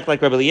is in fact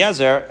like Rabbi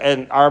Eliezer,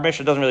 and our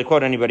Mishnah doesn't really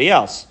quote anybody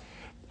else.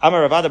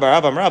 Amar Ravada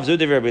Barav Amarav, Zu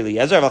Diva Rabbi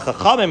Eliezer.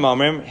 Chachamim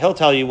Amrim, he'll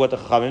tell you what the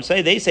Chachamim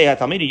say. They say,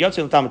 HaTalmidi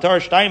Yotzil Talmud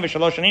Torah Shtayim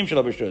V'Shalosh Shanim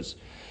Shelo B'Shus.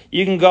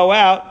 You can go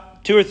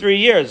out 2 or 3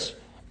 years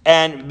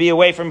and be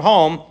away from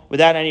home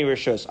without any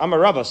rishus. Amar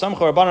Rava,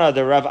 Samcho Rabbana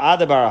the Rav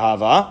Ada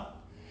Barahava,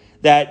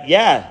 that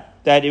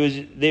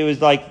it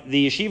was like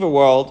the yeshiva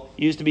world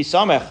used to be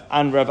samech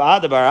on Rav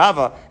Ada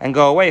Barahava and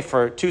go away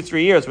for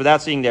 2-3 years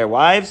without seeing their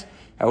wives.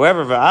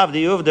 However,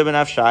 V'avdi Uvda ben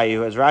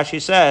Afshayu, as Rashi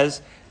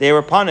says, they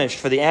were punished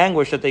for the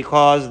anguish that they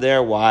caused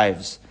their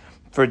wives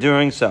for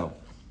doing so.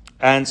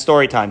 And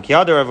story time. Ki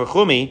Adar Rav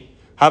Chumi,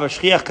 Hava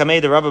Shchiach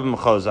Kamei the Rabba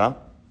b'Mechoza.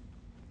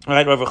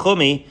 Right, Rav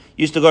Chumi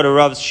used to go to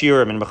Rav's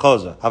shiurim in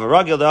Mechoza. Hava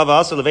Ragil Dava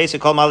Asa Levesa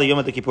Kol Mali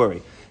Yom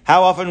Kippuri.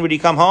 How often would he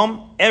come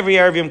home? Every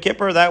Erev Yom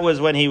Kippur, that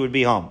was when he would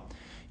be home.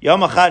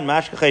 Yom Achad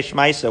Mashkachei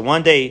Shmaisa.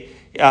 One day,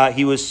 the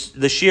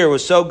shiur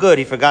was so good,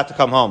 he forgot to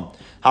come home.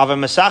 Hava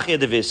Masachia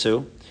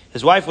Devisu.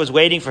 His wife was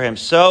waiting for him,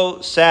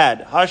 so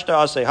sad.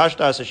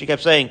 Hashta ase. She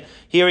kept saying,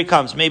 here he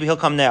comes. Maybe he'll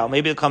come now.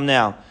 Maybe he'll come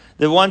now.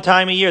 The one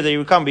time a year that he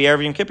would come, be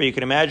Erev Yom Kippur, you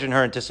can imagine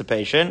her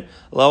anticipation.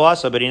 Lo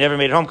asa, but he never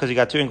made it home because he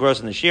got too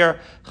engrossed in the shiur.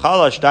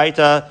 Chalash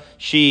daita,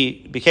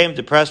 she became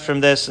depressed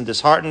from this and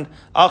disheartened.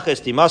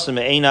 Achis dimasa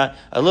me'ena,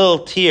 a little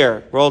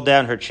tear rolled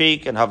down her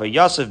cheek, and Hava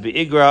Yosef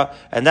bi'igra,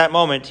 and that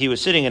moment he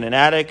was sitting in an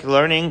attic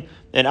learning,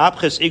 and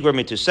Apchis igra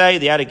mitusei,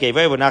 the attic gave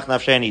way, but nach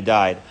nafshe, and he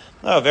died.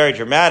 Oh, very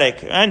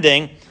dramatic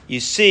ending. You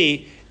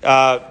see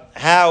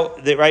how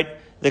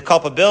the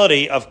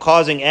culpability of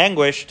causing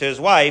anguish to his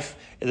wife,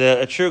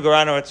 a true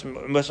Gerano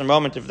Muslim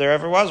moment, if there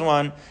ever was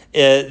one,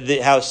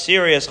 how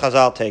serious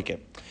Chazal take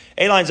it.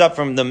 A lines up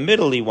from the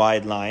middle-y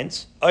wide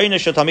lines. Say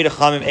Talmidei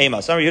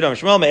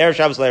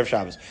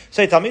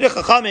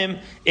Chachamim,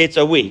 it's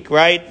a week,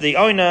 right?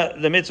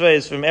 The mitzvah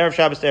is from Erev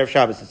Shabbos to Erev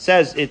Shabbos. It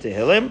says it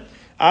Tehillim,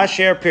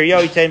 Asher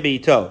Piryo Yiten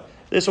Beito.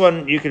 This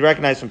one you could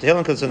recognize from Tehillim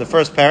because it's in the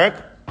first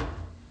parak.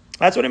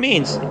 That's what it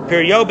means.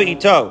 Piryo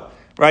Beito,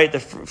 right? The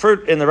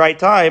fruit in the right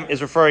time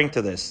is referring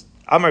to this.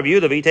 Amar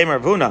Yehuda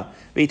v'Yitemer Rav Huna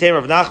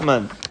v'Yitemer Rav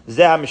Nachman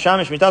Zeh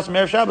Mishamish Mitas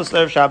Erev Shabbos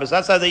Erev Shabbos.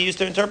 That's how they used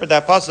to interpret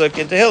that pasuk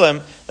in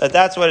Tehillim.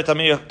 That's what a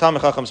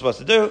Talmid Chacham is supposed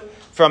to do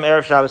from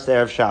Erev Shabbos to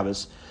Erev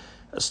Shabbos.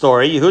 A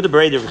story. Yehuda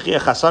Berei Rechia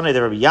Chasane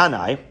de Rabbi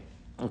Yanai.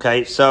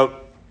 Okay, so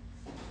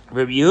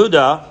Rabbi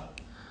Yehuda,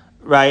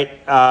 right,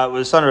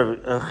 was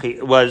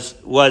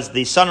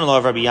the son-in-law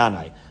of Rabbi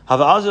Yanai.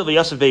 Hava'azil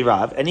v'Yosef bei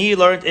Rav, and he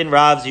learned in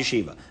Rav's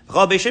yeshiva.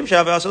 So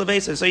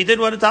he did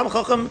what a Talmid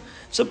Chacham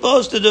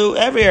supposed to do.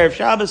 Every Erev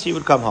Shabbos he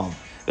would come home.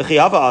 And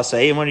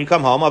when you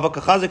come home,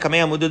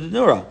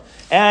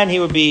 and he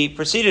would be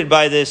preceded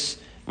by this,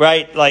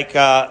 right, like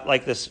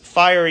this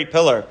fiery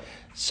pillar.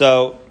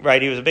 So, right,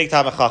 he was a big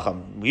Talmid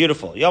Chacham.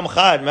 Beautiful. Yom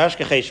Chad,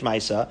 Mashkechei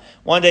Shmaisa.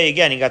 One day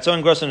again, he got so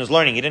engrossed in his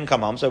learning, he didn't come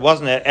home. So it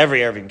wasn't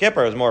every Erev Yom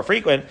Kippur, it was more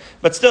frequent.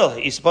 But still,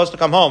 he's supposed to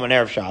come home on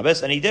Erev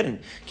Shabbos, and he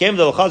didn't. Came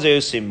to L'chazeu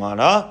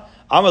Simana.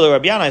 Amalu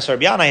Rabbi Yanai. So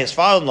Rabbi Yanai, his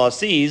father-in-law,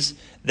 sees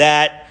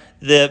that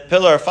the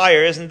pillar of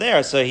fire isn't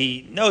there. So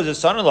he knows his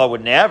son-in-law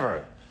would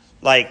never,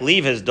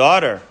 leave his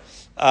daughter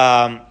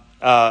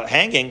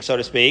hanging, so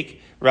to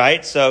speak,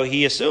 right? So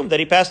he assumed that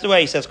he passed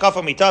away. He says,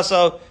 Kafo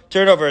mitaso,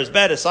 turned over his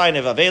bed, a sign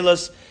of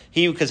Avelis,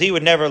 because he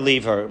would never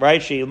leave her,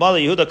 right? If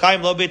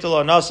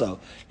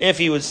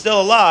he was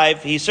still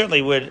alive, he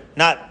certainly would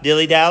not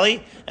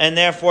dilly-dally, and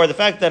therefore the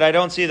fact that I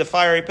don't see the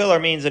fiery pillar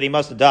means that he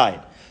must have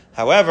died.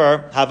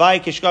 However,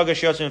 Havai Kishkaga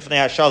Shiotzim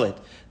Fnei HaShalit,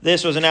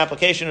 this was an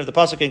application of the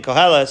pasuk in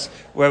Koheles,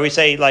 where we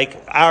say,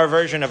 like our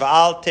version of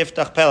Al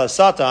Tiftach Pele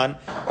Satan,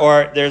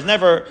 or there's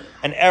never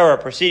an error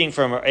proceeding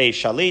from a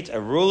shalit,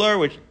 a ruler,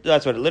 which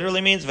that's what it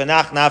literally means,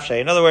 V'nach Nafshe.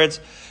 In other words,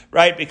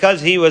 right,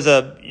 because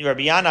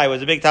Rabbi Yanai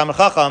was a big Talmid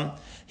Chacham,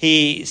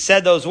 he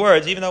said those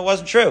words even though it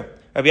wasn't true.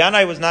 Rabbi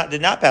Yanai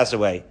did not pass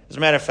away. As a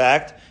matter of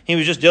fact, he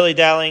was just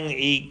dilly-dallying.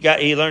 He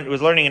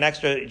was learning an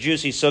extra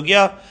juicy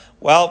sugya.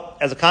 Well,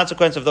 as a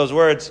consequence of those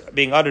words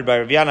being uttered by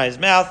Rabbi Yanai's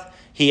mouth,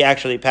 he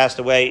actually passed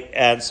away,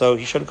 and so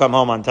he should have come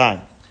home on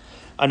time.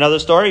 Another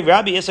story,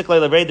 Rabbi Yitzchak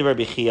le'levrei de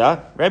Rabbi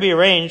Chia. Rabbi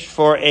arranged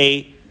for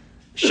a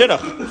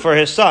shidduch for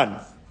his son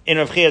in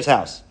Rav Chia's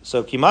house.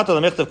 So, Kimata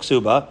l'michtav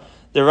ksuba,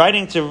 they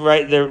want to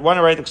write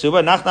the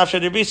ksuba, nach nafshe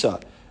derbisa.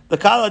 The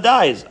kala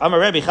dies. Amar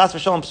Rebbe, chas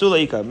v'shalom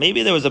psula ika.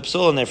 Maybe there was a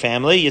psul in their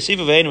family.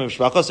 Yesivu ve'enu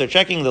mishpachos. They're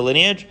checking the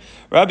lineage.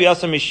 Rabbi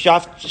Asa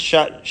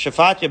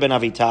Shafatya ben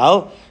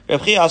Avital.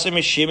 Rabbi Chia Asa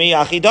Mishimi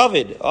Achi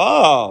David.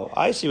 Oh,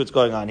 I see what's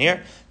going on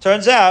here.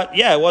 Turns out,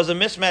 it was a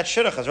mismatched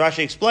shidduch, as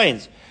Rashi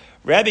explains.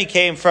 Rabbi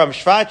came from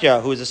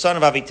Shvatya, who is the son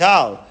of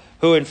Avital,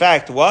 who in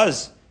fact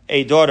was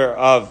a daughter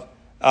of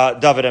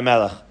David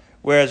HaMelech.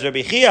 Whereas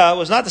Rabbi Chia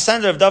was not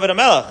descendant of David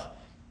HaMelech.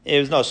 It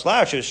was no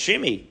slouch. It was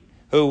Shimi,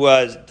 who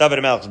was David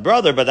HaMelech's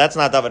brother, but that's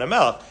not David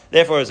HaMelech.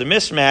 Therefore, it was a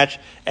mismatch,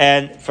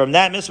 and from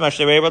that mismatch,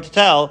 they were able to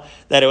tell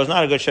that it was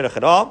not a good shidduch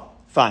at all.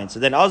 Fine. So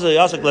then, also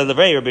Rabbi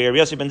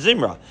Yossi ben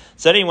Zimra.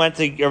 So then he went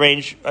to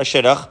arrange a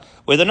shidduch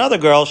with another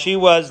girl. She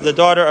was the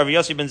daughter of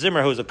Yossi ben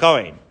Zimra, who was a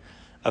Kohen.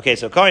 Okay,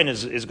 so Kohen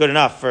is good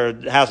enough for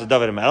the house of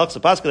David HaMelech. So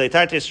Pascal, they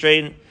tarte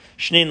strain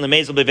shnin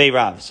lemezel bevei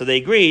Rav. So they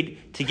agreed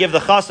to give the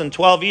chassan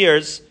 12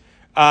 years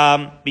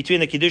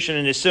between the Kiddushin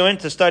and Nisuin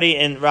to study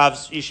in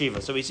Rav's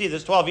yeshiva. So we see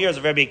this 12 years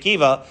of Rabbi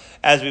Akiva,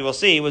 as we will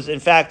see, was in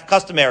fact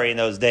customary in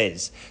those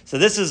days. So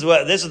this is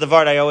the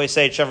vart I always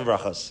say at Shavuot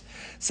Brachos.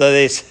 So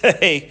they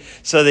say,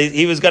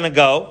 he was going to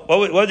go.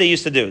 What did they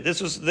used to do?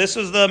 This was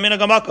the minhag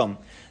hamakom.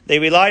 They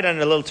relied on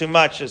it a little too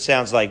much, it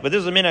sounds like. But this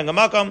is the minhag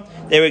hamakom.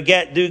 They would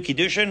do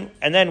Kiddushin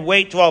and then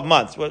wait 12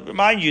 months. Well,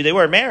 remind you, they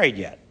weren't married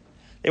yet.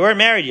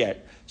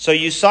 So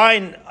you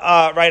sign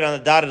right on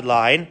the dotted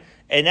line,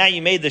 and now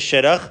you made the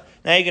shidduch.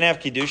 Now you can have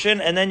Kiddushin,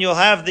 and then you'll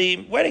have the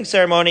wedding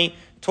ceremony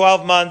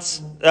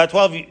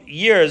 12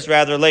 years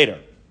rather later.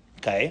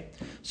 Okay?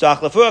 So,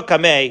 Achlafua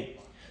Kameh.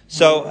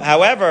 So,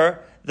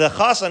 however, the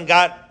Chassan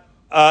got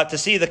to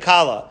see the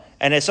Kala.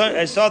 And as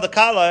saw the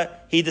Kala,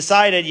 he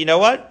decided, you know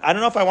what? I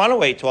don't know if I want to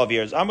wait 12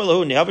 years. Amar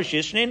lahu nihavu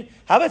shishnin.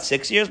 How about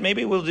 6 years?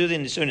 Maybe we'll do the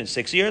Nisun in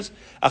 6 years.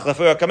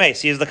 Achlafua Kameh.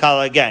 Sees the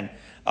Kala again.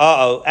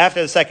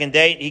 After the second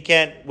date, he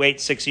can't wait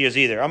 6 years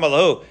either. I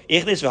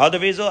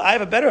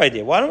have a better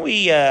idea. Why don't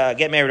we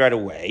get married right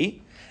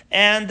away,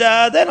 and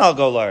then I'll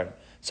go learn.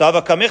 So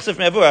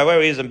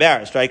where he's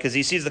embarrassed, right? Because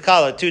he sees the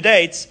kala 2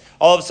 dates.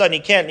 All of a sudden, he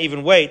can't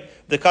even wait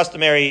the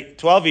customary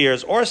 12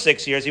 years or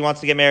 6 years. He wants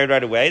to get married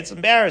right away. It's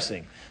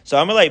embarrassing. So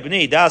Amalei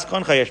B'ni Das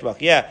Koncha Yeshbach.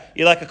 Yeah,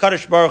 you're like a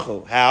Kadosh Baruch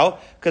Hu. How?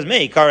 Because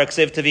me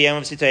Karaksiv Tiviyem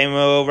of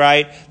Sitaimu,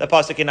 right? The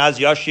pasuk in Az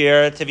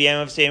Yashir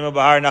Tiviyem of Sitaimu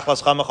Bahar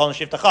Nachlas Chamachol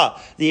Shiftacha.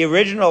 The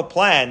original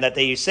plan that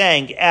they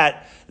sang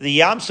at the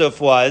Yam Suf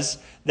was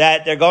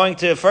that they're going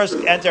to first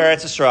enter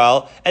Eretz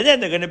Yisrael, and then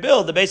they're going to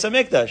build the Beis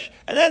HaMikdash,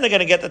 and then they're going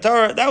to get the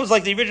Torah. That was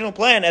like the original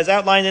plan as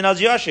outlined in Az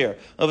Yashir.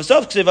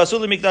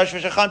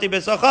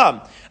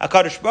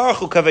 HaKadosh Baruch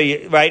Hu,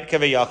 right,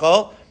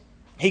 Kavayachol,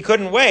 he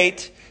couldn't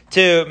wait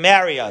to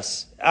marry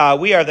us.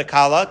 We are the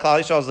Kala. Klal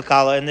Yisrael is the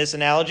Kala in this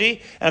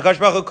analogy. And HaKadosh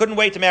Baruch Hu couldn't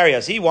wait to marry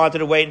us. He wanted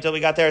to wait until we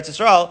got there to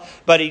Yisrael,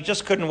 but he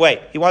just couldn't wait.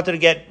 He wanted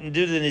to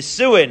do the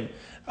Nisuin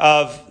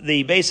of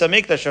the Beis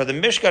HaMikdash, or the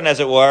Mishkan, as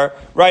it were,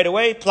 right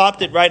away,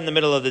 plopped it right in the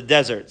middle of the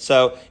desert.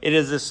 So it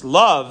is this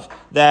love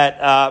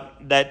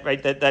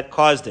that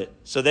caused it.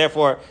 So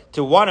therefore,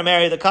 to want to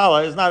marry the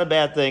Kala is not a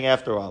bad thing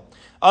after all.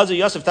 So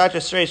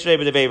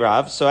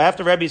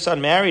after Rebbe's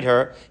son married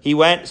her, he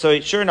went, so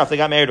sure enough, they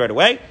got married right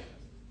away.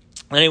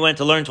 Then he went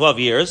to learn 12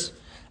 years.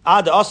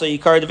 Also,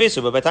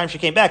 but by the time she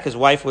came back, his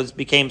wife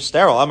became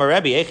sterile. Amar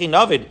Rebbe, Echi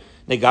Navid,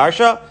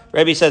 Negarsha.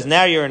 Rebbe says,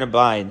 now you're in a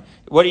bind.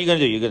 What are you going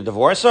to do? You're going to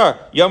divorce her?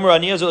 Yomra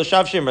Aniyazul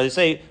Shav Shimra. They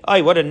say,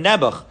 ay, what a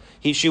nebuch.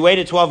 She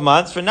waited 12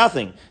 months for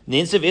nothing.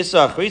 Ninsiv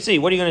Issa Achrisi.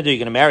 What are you going to do? You're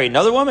going to marry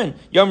another woman?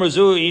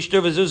 Yomrazu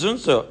Ishtu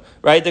V'zuzunsu.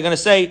 Right? They're going to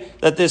say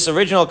that this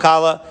original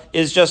Kala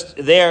is just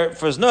there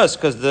for Znus,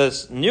 because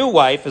this new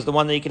wife is the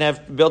one that you can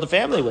build a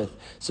family with.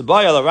 So you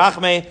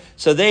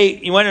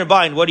went in a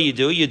bind. What do? You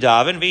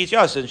daven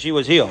v'yis, and she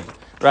was healed.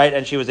 Right?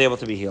 And she was able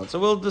to be healed. So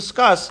we'll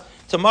discuss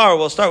tomorrow.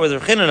 We'll start with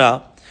Rav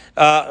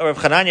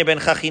Chananya ben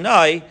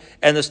Chachinai,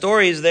 and the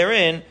stories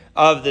therein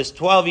of this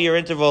 12-year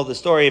interval, the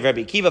story of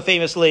Rabbi Akiva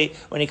famously,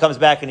 when he comes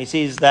back and he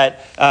sees that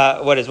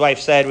what his wife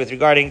said with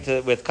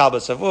Kalba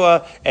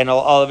Savua and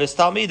all of his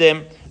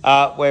Talmidim,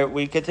 where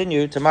we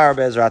continue tomorrow,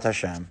 Be'ezrat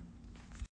Hashem.